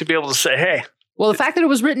 Yeah. To be able to say, hey. Well, the fact that it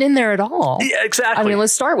was written in there at all. Yeah, exactly. I mean,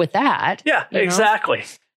 let's start with that. Yeah, exactly.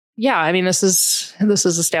 Yeah. I mean, this is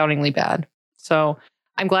astoundingly bad. So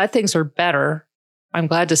I'm glad things are better. I'm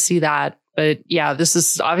glad to see that. But yeah, this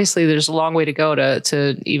is obviously there's a long way to go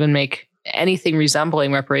to even make anything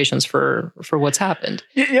resembling reparations for what's happened.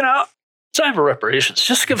 You know, time for reparations.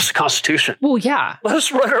 Just give us a Constitution. Well, yeah. Let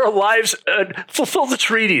us run our lives and fulfill the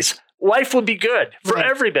treaties. Life would be good for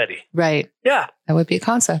everybody. Right. Yeah. That would be a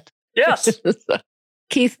concept. Yes.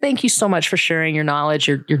 Keith, thank you so much for sharing your knowledge,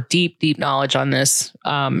 your deep, deep knowledge on this,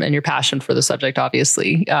 and your passion for the subject,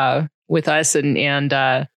 obviously, with us. And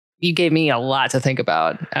you gave me a lot to think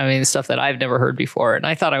about. I mean, stuff that I've never heard before. And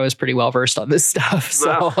I thought I was pretty well versed on this stuff.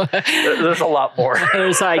 So there's a lot more.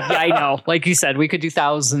 I know, like you said, we could do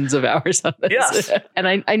thousands of hours on this. Yes. And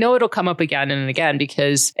I know it'll come up again and again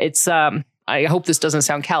because it's, I hope this doesn't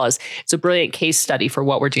sound callous. It's a brilliant case study for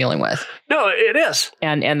what we're dealing with. No, it is.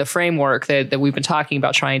 And the framework that we've been talking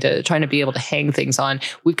about, trying to be able to hang things on.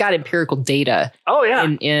 We've got empirical data. Oh yeah.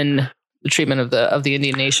 In the treatment of the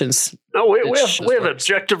Indian nations. No, we have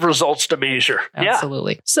objective results to measure.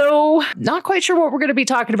 Absolutely. Yeah. So not quite sure what we're going to be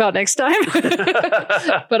talking about next time,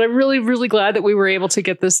 but I'm really, really glad that we were able to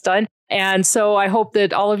get this done. And so I hope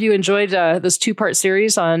that all of you enjoyed this 2-part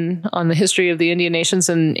series on the history of the Indian nations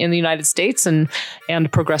in the United States and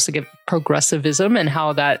progressivism and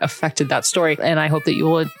how that affected that story. And I hope that you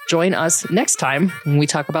will join us next time when we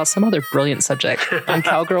talk about some other brilliant subject on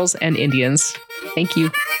cowgirls and Indians. Thank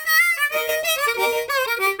you.